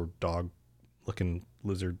dinosaur dog-looking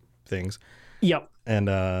lizard things. Yep. And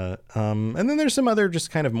then there's some other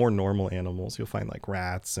just kind of more normal animals. You'll find like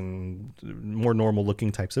rats and more normal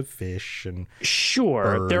looking types of fish and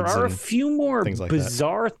there are a few more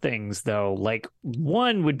bizarre things though. Like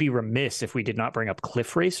one would be remiss if we did not bring up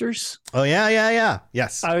cliff racers. Oh yeah.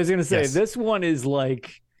 Yes. I was going to say this one is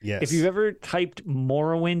like, if you've ever typed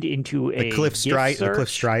Morrowind into the Cliff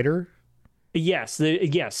Strider. Yes,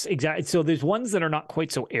 exactly. So there's ones that are not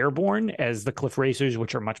quite so airborne as the cliff racers,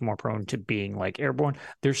 which are much more prone to being like airborne.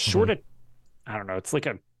 They're sort of, I don't know, it's like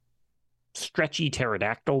a stretchy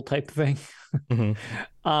pterodactyl type thing.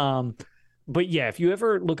 But yeah, if you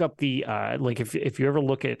ever look up the if you ever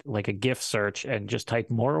look at like a GIF search and just type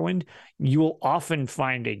Morrowind, you will often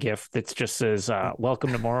find a GIF that just says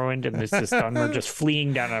 "Welcome to Morrowind," and there's this Dunmer just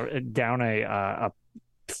fleeing down a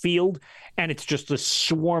field, and it's just a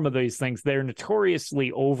swarm of these things. They're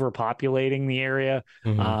notoriously overpopulating the area,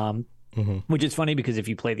 which is funny because if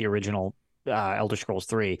you play the original Elder Scrolls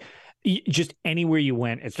 3, just anywhere you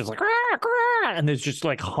went, it's just like and there's just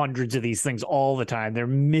like hundreds of these things all the time. They're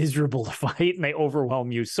miserable to fight and they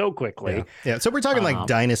overwhelm you so quickly. Yeah. So we're talking like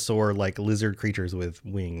dinosaur, like lizard creatures with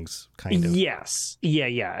wings, kind of. Yes.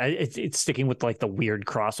 Yeah. It's sticking with like the weird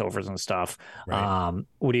crossovers and stuff. Right.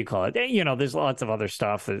 What do you call it? There's lots of other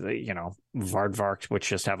stuff. Vardvarks, which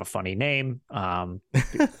just have a funny name.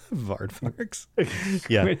 Vardvarks.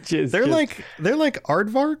 Yeah. They're like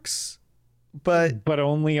aardvarks, but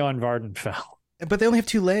only on Vardenfell. But they only have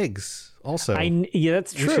 2 legs. Also,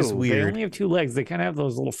 that's true. Which is weird. They only have 2 legs. They kind of have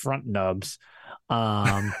those little front nubs.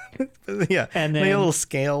 And then they have little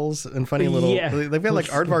scales and funny little. Yeah. They've got like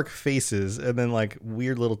aardvark faces and then like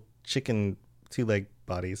weird little chicken 2-leg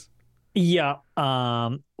bodies. Yeah.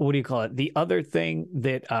 What do you call it? The other thing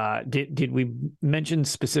that did we mention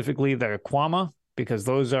specifically the Quama? Because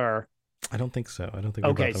those are. I don't think so.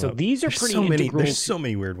 Okay, so these are pretty integral. There's so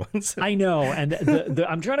many weird ones. I know, and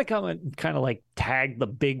I'm trying to kind of like tag the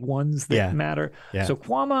big ones that matter. Yeah. So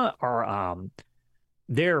Quama are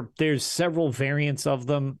there's several variants of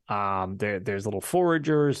them. There's little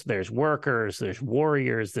foragers, there's workers, there's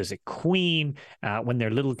warriors, there's a queen. When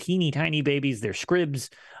they're little teeny tiny babies, they're scribs.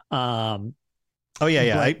 I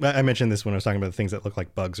mentioned this when I was talking about the things that look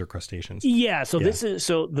like bugs or crustaceans. Yeah. So this is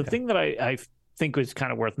the thing that I think is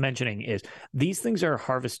kind of worth mentioning is these things are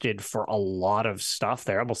harvested for a lot of stuff.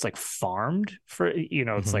 They're almost like farmed for,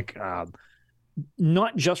 it's like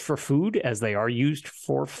not just for food, as they are used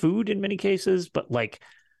for food in many cases, but like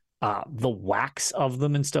the wax of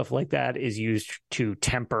them and stuff like that is used to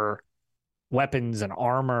temper weapons and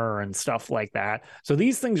armor and stuff like that. So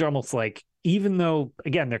these things are almost like, even though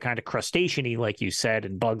again they're kind of crustacean-y like you said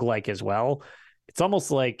and bug-like as well, it's almost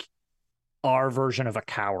like our version of a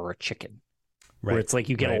cow or a chicken. Right. Where it's like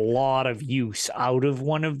you get a lot of use out of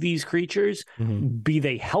one of these creatures, be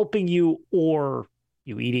they helping you or,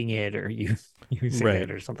 you eating it or you using Right.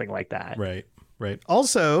 it or something like that. Right. Right.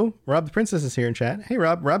 Also, Rob the Princess is here in chat. Hey,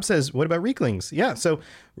 Rob. Rob says, what about Reeklings? Yeah. So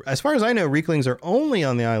as far as I know, Reeklings are only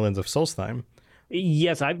on the islands of Solstheim.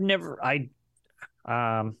 Yes, I don't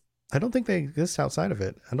think they exist outside of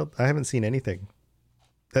it. I haven't seen anything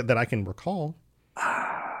that I can recall.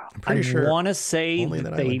 I'm pretty sure. I want to say only that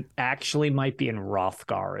that they island. actually might be in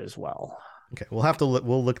Rothgar as well. Okay, we'll have to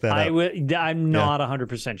we'll look that up. I'm not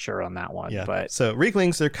 100% sure on that one, Yeah. but So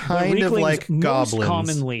Reeklings, they're kind of Reeklings like most goblins.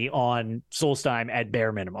 commonly on Solstheim at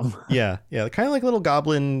bare minimum. Yeah, they're kind of like little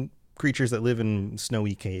goblin creatures that live in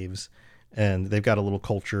snowy caves, and they've got a little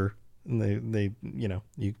culture. And they you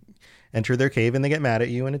enter their cave and they get mad at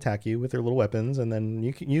you and attack you with their little weapons, and then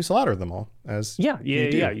you slaughter them all as Yeah.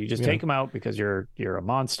 you just take them out because you're a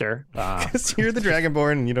monster. because you're the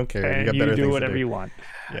Dragonborn and you don't care. And got you better do things whatever to you want.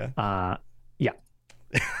 Yeah. Yeah.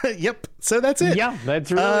 Yep. So that's it. Yeah,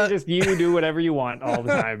 that's really just you do whatever you want all the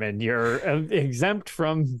time, and you're exempt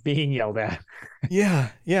from being yelled at. Yeah.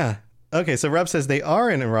 Okay, so Rob says they are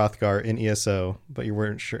in Rothgar in ESO, but you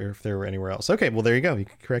weren't sure if they were anywhere else. Okay, well there you go. You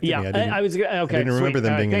corrected me. I was okay. I didn't remember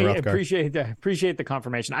them being in Rothgar. Appreciate the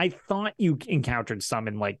confirmation. I thought you encountered some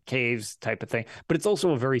in like caves type of thing, but it's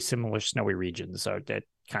also a very similar snowy region, so that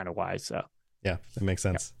kind of why. So yeah, that makes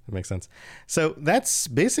sense. That makes sense. So that's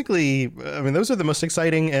basically, I mean, those are the most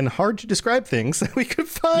exciting and hard to describe things that we could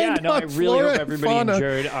find. Yeah, no, I really Flora hope and everybody Fauna.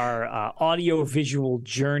 enjoyed our audio-visual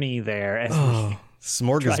journey there as we tried to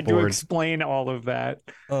Smorgasbord. explain all of that.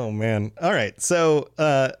 Oh man. All right. So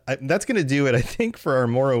that's going to do it, I think, for our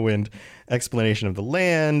Morrowind explanation of the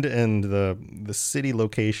land and the city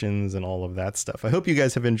locations and all of that stuff. I hope you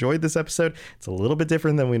guys have enjoyed this episode. It's a little bit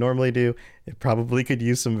different than we normally do. It probably could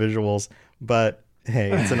use some visuals, but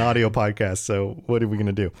hey, it's an audio podcast, so what are we going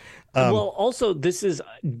to do? Well, also, this is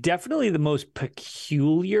definitely the most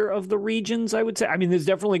peculiar of the regions, I would say. I mean, there's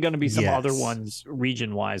definitely going to be some other ones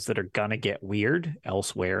region-wise that are going to get weird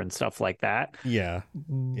elsewhere and stuff like that. Yeah.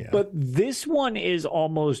 But this one is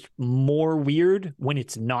almost more weird when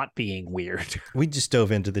it's not being weird. We just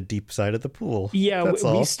dove into the deep side of the pool. Yeah, That's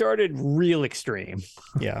all. we started real extreme.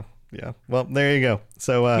 Yeah. Well, there you go.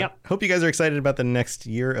 So hope you guys are excited about the next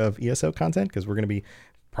year of ESO content, because we're going to be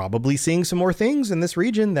probably seeing some more things in this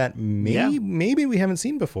region that maybe we haven't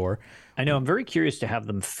seen before. I know. I'm very curious to have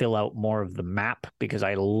them fill out more of the map, because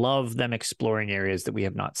I love them exploring areas that we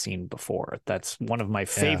have not seen before. That's one of my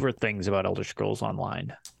favorite things about Elder Scrolls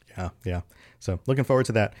Online. Yeah. So looking forward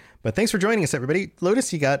to that. But thanks for joining us, everybody.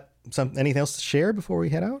 Lotus, you got anything else to share before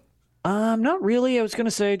we head out? Not really. I was going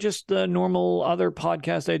to say just the normal other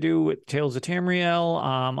podcast I do with Tales of Tamriel.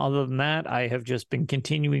 Other than that, I have just been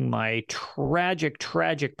continuing my tragic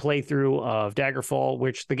playthrough of Daggerfall,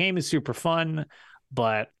 which the game is super fun,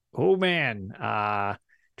 but oh man,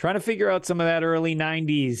 trying to figure out some of that early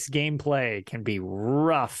 90s gameplay can be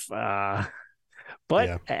rough.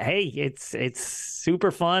 But hey, it's super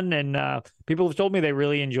fun, and people have told me they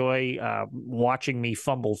really enjoy watching me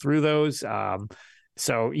fumble through those.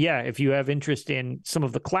 So yeah, if you have interest in some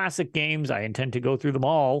of the classic games, I intend to go through them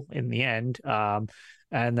all in the end.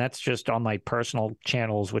 And that's just on my personal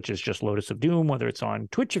channels, which is just Lotus of Doom, whether it's on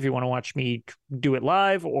Twitch if you want to watch me do it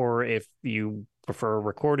live, or if you prefer a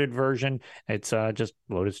recorded version, it's just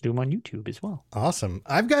Lotus Doom on YouTube as well. Awesome.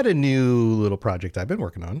 I've got a new little project I've been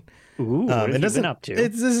working on. Ooh, what have you been up to?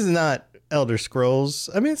 This is not Elder Scrolls.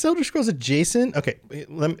 I mean, it's Elder Scrolls adjacent. Okay,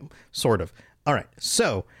 sort of. All right,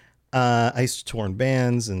 so I used to tour in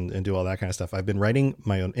bands and do all that kind of stuff. I've been writing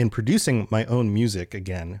my own and producing my own music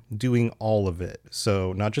again, doing all of it.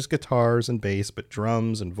 So not just guitars and bass, but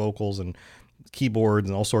drums and vocals and keyboards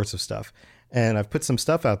and all sorts of stuff. And I've put some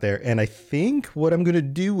stuff out there. And I think what I'm going to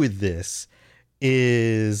do with this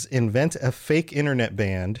is invent a fake internet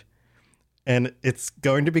band. And it's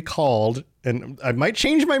going to be called, and I might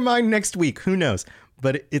change my mind next week, who knows?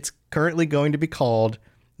 But it's currently going to be called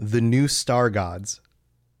The New Star Gods.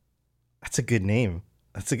 That's a good name.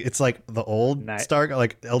 It's like the old star,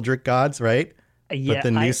 like Eldritch gods, right? Yeah, but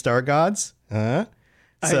the new star gods. So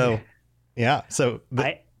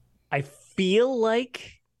I feel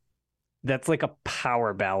like that's like a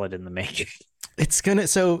power ballad in the making. It's gonna.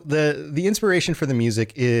 So the inspiration for the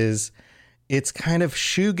music is it's kind of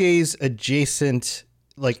shoegaze adjacent,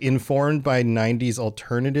 like informed by 90s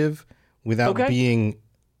alternative without being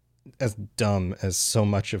as dumb as so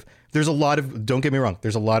much of. There's a lot of, don't get me wrong,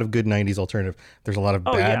 there's a lot of good 90s alternative. There's a lot of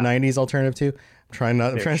bad 90s alternative too. I'm trying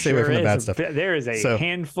to stay away from the bad stuff. There is a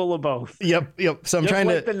handful of both. Yep. So I'm just trying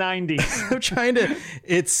like to the 90s. I'm trying to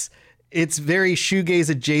It's very shoegaze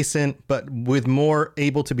adjacent, but with more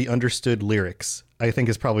able to be understood lyrics, I think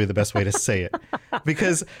is probably the best way to say it.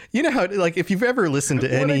 Because you know how, like, if you've ever listened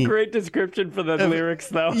to any... What a great description for the lyrics,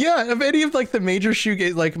 though. Yeah, of any of, like, the major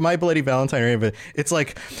shoegaze, like My Bloody Valentine or any of it, it's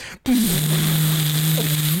like...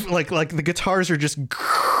 like the guitars are just...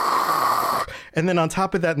 And then on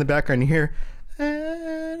top of that in the background, you hear...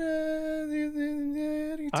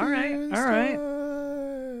 All right.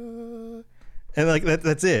 And like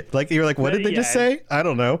that's it. Like you're like, what did they just say? I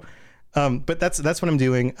don't know. But that's what I'm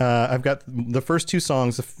doing. I've got the first two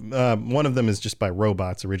songs. One of them is just by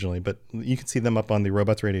Robots originally, but you can see them up on the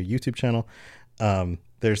Robots Radio YouTube channel.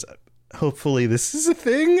 There's hopefully this is a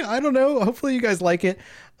thing. I don't know. Hopefully you guys like it.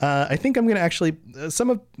 I think I'm gonna actually some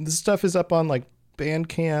of the stuff is up on like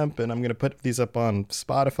Bandcamp, and I'm gonna put these up on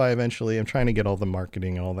Spotify eventually. I'm trying to get all the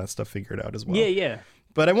marketing and all that stuff figured out as well. Yeah.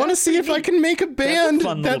 But I want to see if I can make a band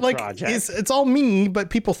that like project. it's all me, but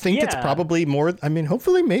people think it's probably more. I mean,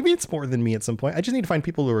 hopefully, maybe it's more than me at some point. I just need to find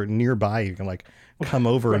people who are nearby who can like come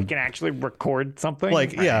over and can actually record something.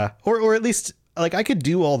 Like, yeah, or at least like I could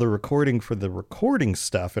do all the recording for the recording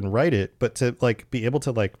stuff and write it, but to like be able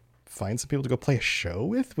to like find some people to go play a show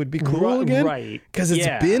with would be cool again. Right. Because it's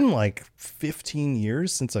been like 15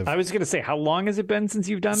 years since I was going to say, how long has it been since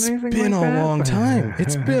you've done anything like that? It's been a long time.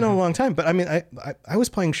 It's been a long time. But I mean, I was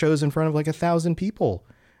playing shows in front of like 1,000 people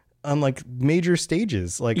on like major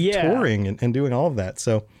stages, like touring and doing all of that.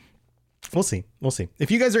 So we'll see. If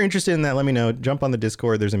you guys are interested in that, let me know. Jump on the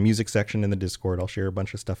Discord. There's a music section in the Discord. I'll share a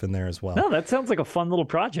bunch of stuff in there as well. No, that sounds like a fun little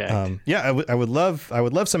project. I would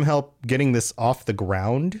love some help getting this off the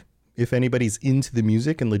ground. If anybody's into the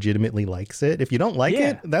music and legitimately likes it. If you don't like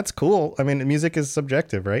it, that's cool. I mean, music is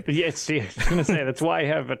subjective, right? Yes, I was going to say, that's why I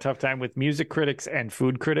have a tough time with music critics and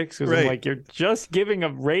food critics. Because I'm like, you're just giving a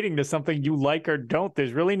rating to something you like or don't.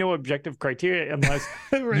 There's really no objective criteria unless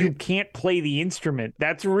you can't play the instrument.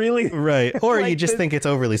 That's really... Right. Or like you just think it's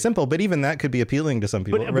overly simple. But even that could be appealing to some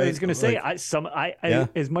people, but I was going to say,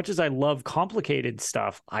 as much as I love complicated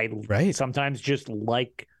stuff, I sometimes just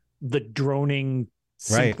like the droning...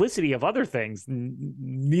 simplicity of other things.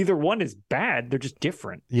 Neither one is bad. They're just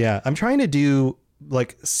different. Yeah. I'm trying to do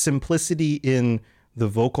like simplicity in the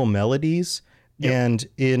vocal melodies and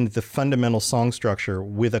in the fundamental song structure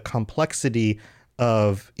with a complexity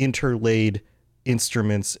of interlaid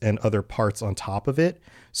instruments and other parts on top of it.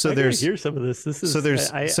 So there's hear some of this.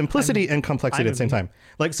 There's simplicity and complexity at the same time.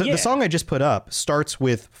 Like the song I just put up starts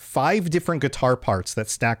with 5 different guitar parts that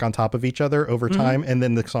stack on top of each other over time, and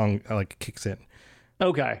then the song like kicks in.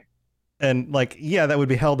 Okay. And like, that would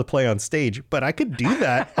be hell to play on stage, but I could do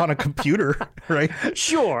that on a computer, right?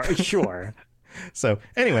 Sure. So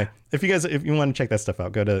anyway, if you want to check that stuff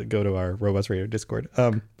out, go to our Robots Radio Discord.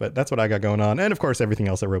 But that's what I got going on. And of course, everything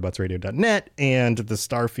else at robotsradio.net and the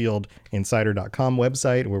starfieldinsider.com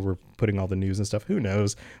website where we're putting all the news and stuff. Who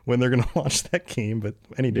knows when they're going to launch that game, but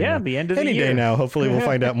any day. Yeah, the end of the year. Any day now, hopefully we'll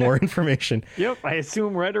find out more information. Yep, I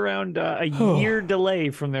assume right around a year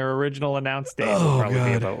delay from their original announce date will probably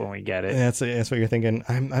be about when we get it. That's what you're thinking.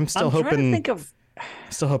 I'm still hoping.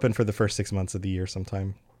 Still hoping for the first 6 months of the year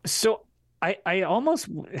sometime. So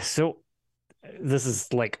this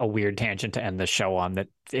is like a weird tangent to end the show on that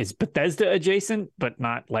is Bethesda adjacent, but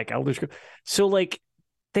not like Elder Scrolls. So like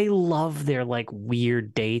they love their like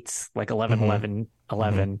weird dates, like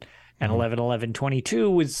 11/11/11 and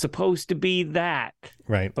 11/11/22 was supposed to be that.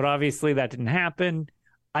 Right. But obviously that didn't happen.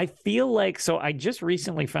 I feel like, so I just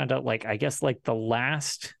recently found out, like, I guess like the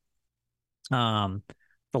last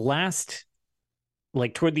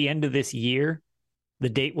like toward the end of this year, the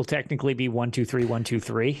date will technically be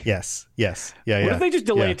 123-123. Yes. Yeah. What if they just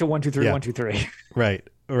delay it to 123-123? Right.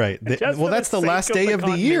 Well, that's the last day of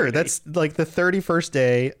the year. That's like the 31st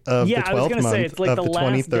day of the 12th month. Yeah, I was going to say it's like the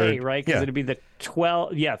last day, right? Because it'd be the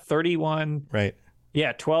 31. Right.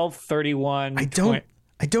 Yeah, 12/31.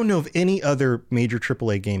 I don't know of any other major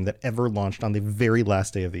AAA game that ever launched on the very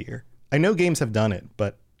last day of the year. I know games have done it,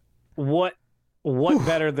 but what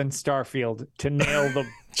better than Starfield to nail the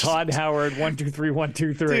Todd Howard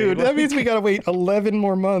 123-123? Dude, that means we gotta wait 11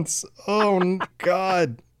 more months. Oh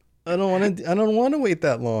God, I don't want to wait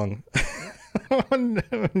that long.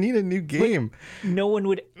 I need a new game. Like, no one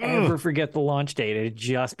would ever forget the launch date. It'd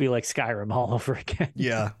just be like Skyrim all over again.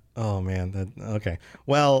 Yeah. Oh man. Okay.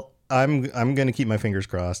 Well, I'm going to keep my fingers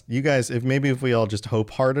crossed. You guys, if we all just hope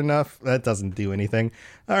hard enough, that doesn't do anything.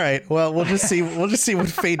 All right. Well, we'll just see what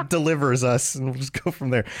fate delivers us, and we'll just go from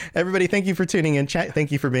there. Everybody, thank you for tuning in. Chat,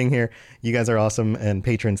 thank you for being here. You guys are awesome, and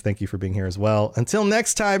patrons, thank you for being here as well. Until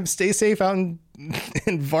next time, stay safe out in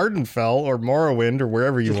Vardenfell or Morrowind or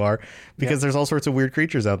wherever you are, because there's all sorts of weird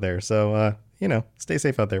creatures out there. So, stay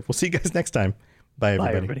safe out there. We'll see you guys next time. Bye,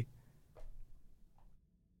 everybody. Bye, everybody.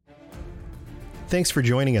 Thanks for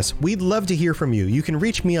joining us. We'd love to hear from you. You can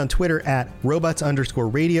reach me on Twitter at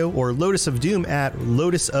robots_radio or Lotus of Doom at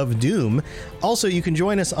Lotus of Doom. Also, you can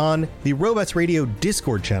join us on the Robots Radio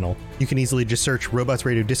Discord channel. You can easily just search Robots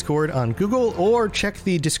Radio Discord on Google or check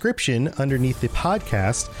the description underneath the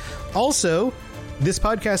podcast. Also, this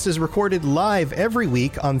podcast is recorded live every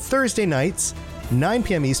week on Thursday nights, 9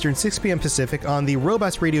 p.m. Eastern, 6 p.m. Pacific on the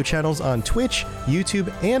Robots Radio channels on Twitch,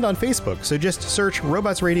 YouTube, and on Facebook. So just search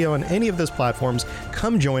Robots Radio on any of those platforms.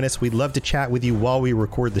 Come join us. We'd love to chat with you while we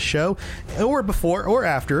record the show, or before or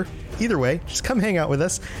after. Either way, just come hang out with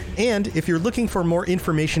us. And if you're looking for more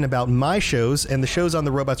information about my shows and the shows on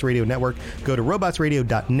the Robots Radio Network, go to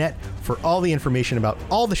robotsradio.net for all the information about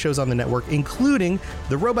all the shows on the network, including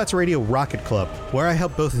the Robots Radio Rocket Club, where I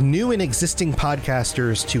help both new and existing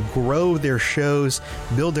podcasters to grow their shows,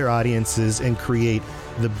 build their audiences, and create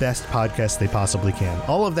the best podcast they possibly can.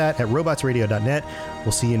 All of that at robotsradio.net.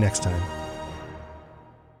 We'll see you next time.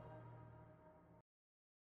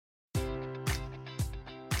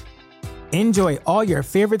 Enjoy all your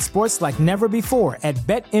favorite sports like never before at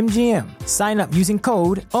BetMGM. Sign up using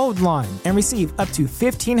code OLDLINE and receive up to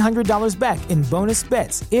 $1,500 back in bonus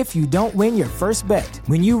bets if you don't win your first bet.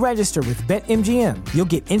 When you register with BetMGM, you'll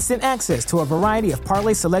get instant access to a variety of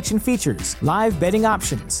parlay selection features, live betting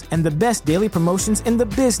options, and the best daily promotions in the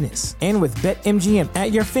business. And with BetMGM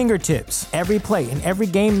at your fingertips, every play and every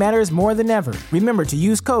game matters more than ever. Remember to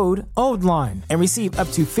use code OLDLINE and receive up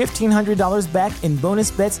to $1,500 back in bonus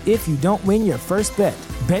bets if you don't win your first bet.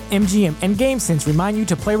 BetMGM and GameSense remind you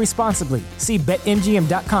to play responsibly. See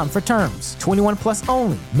BetMGM.com for terms. 21 plus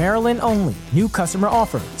only. Maryland only. New customer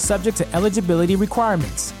offer. Subject to eligibility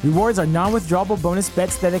requirements. Rewards are non-withdrawable bonus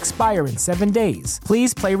bets that expire in 7 days.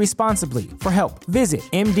 Please play responsibly. For help, visit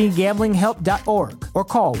mdgamblinghelp.org or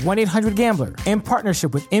call 1-800-GAMBLER in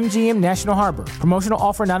partnership with MGM National Harbor. Promotional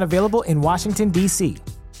offer not available in Washington, D.C.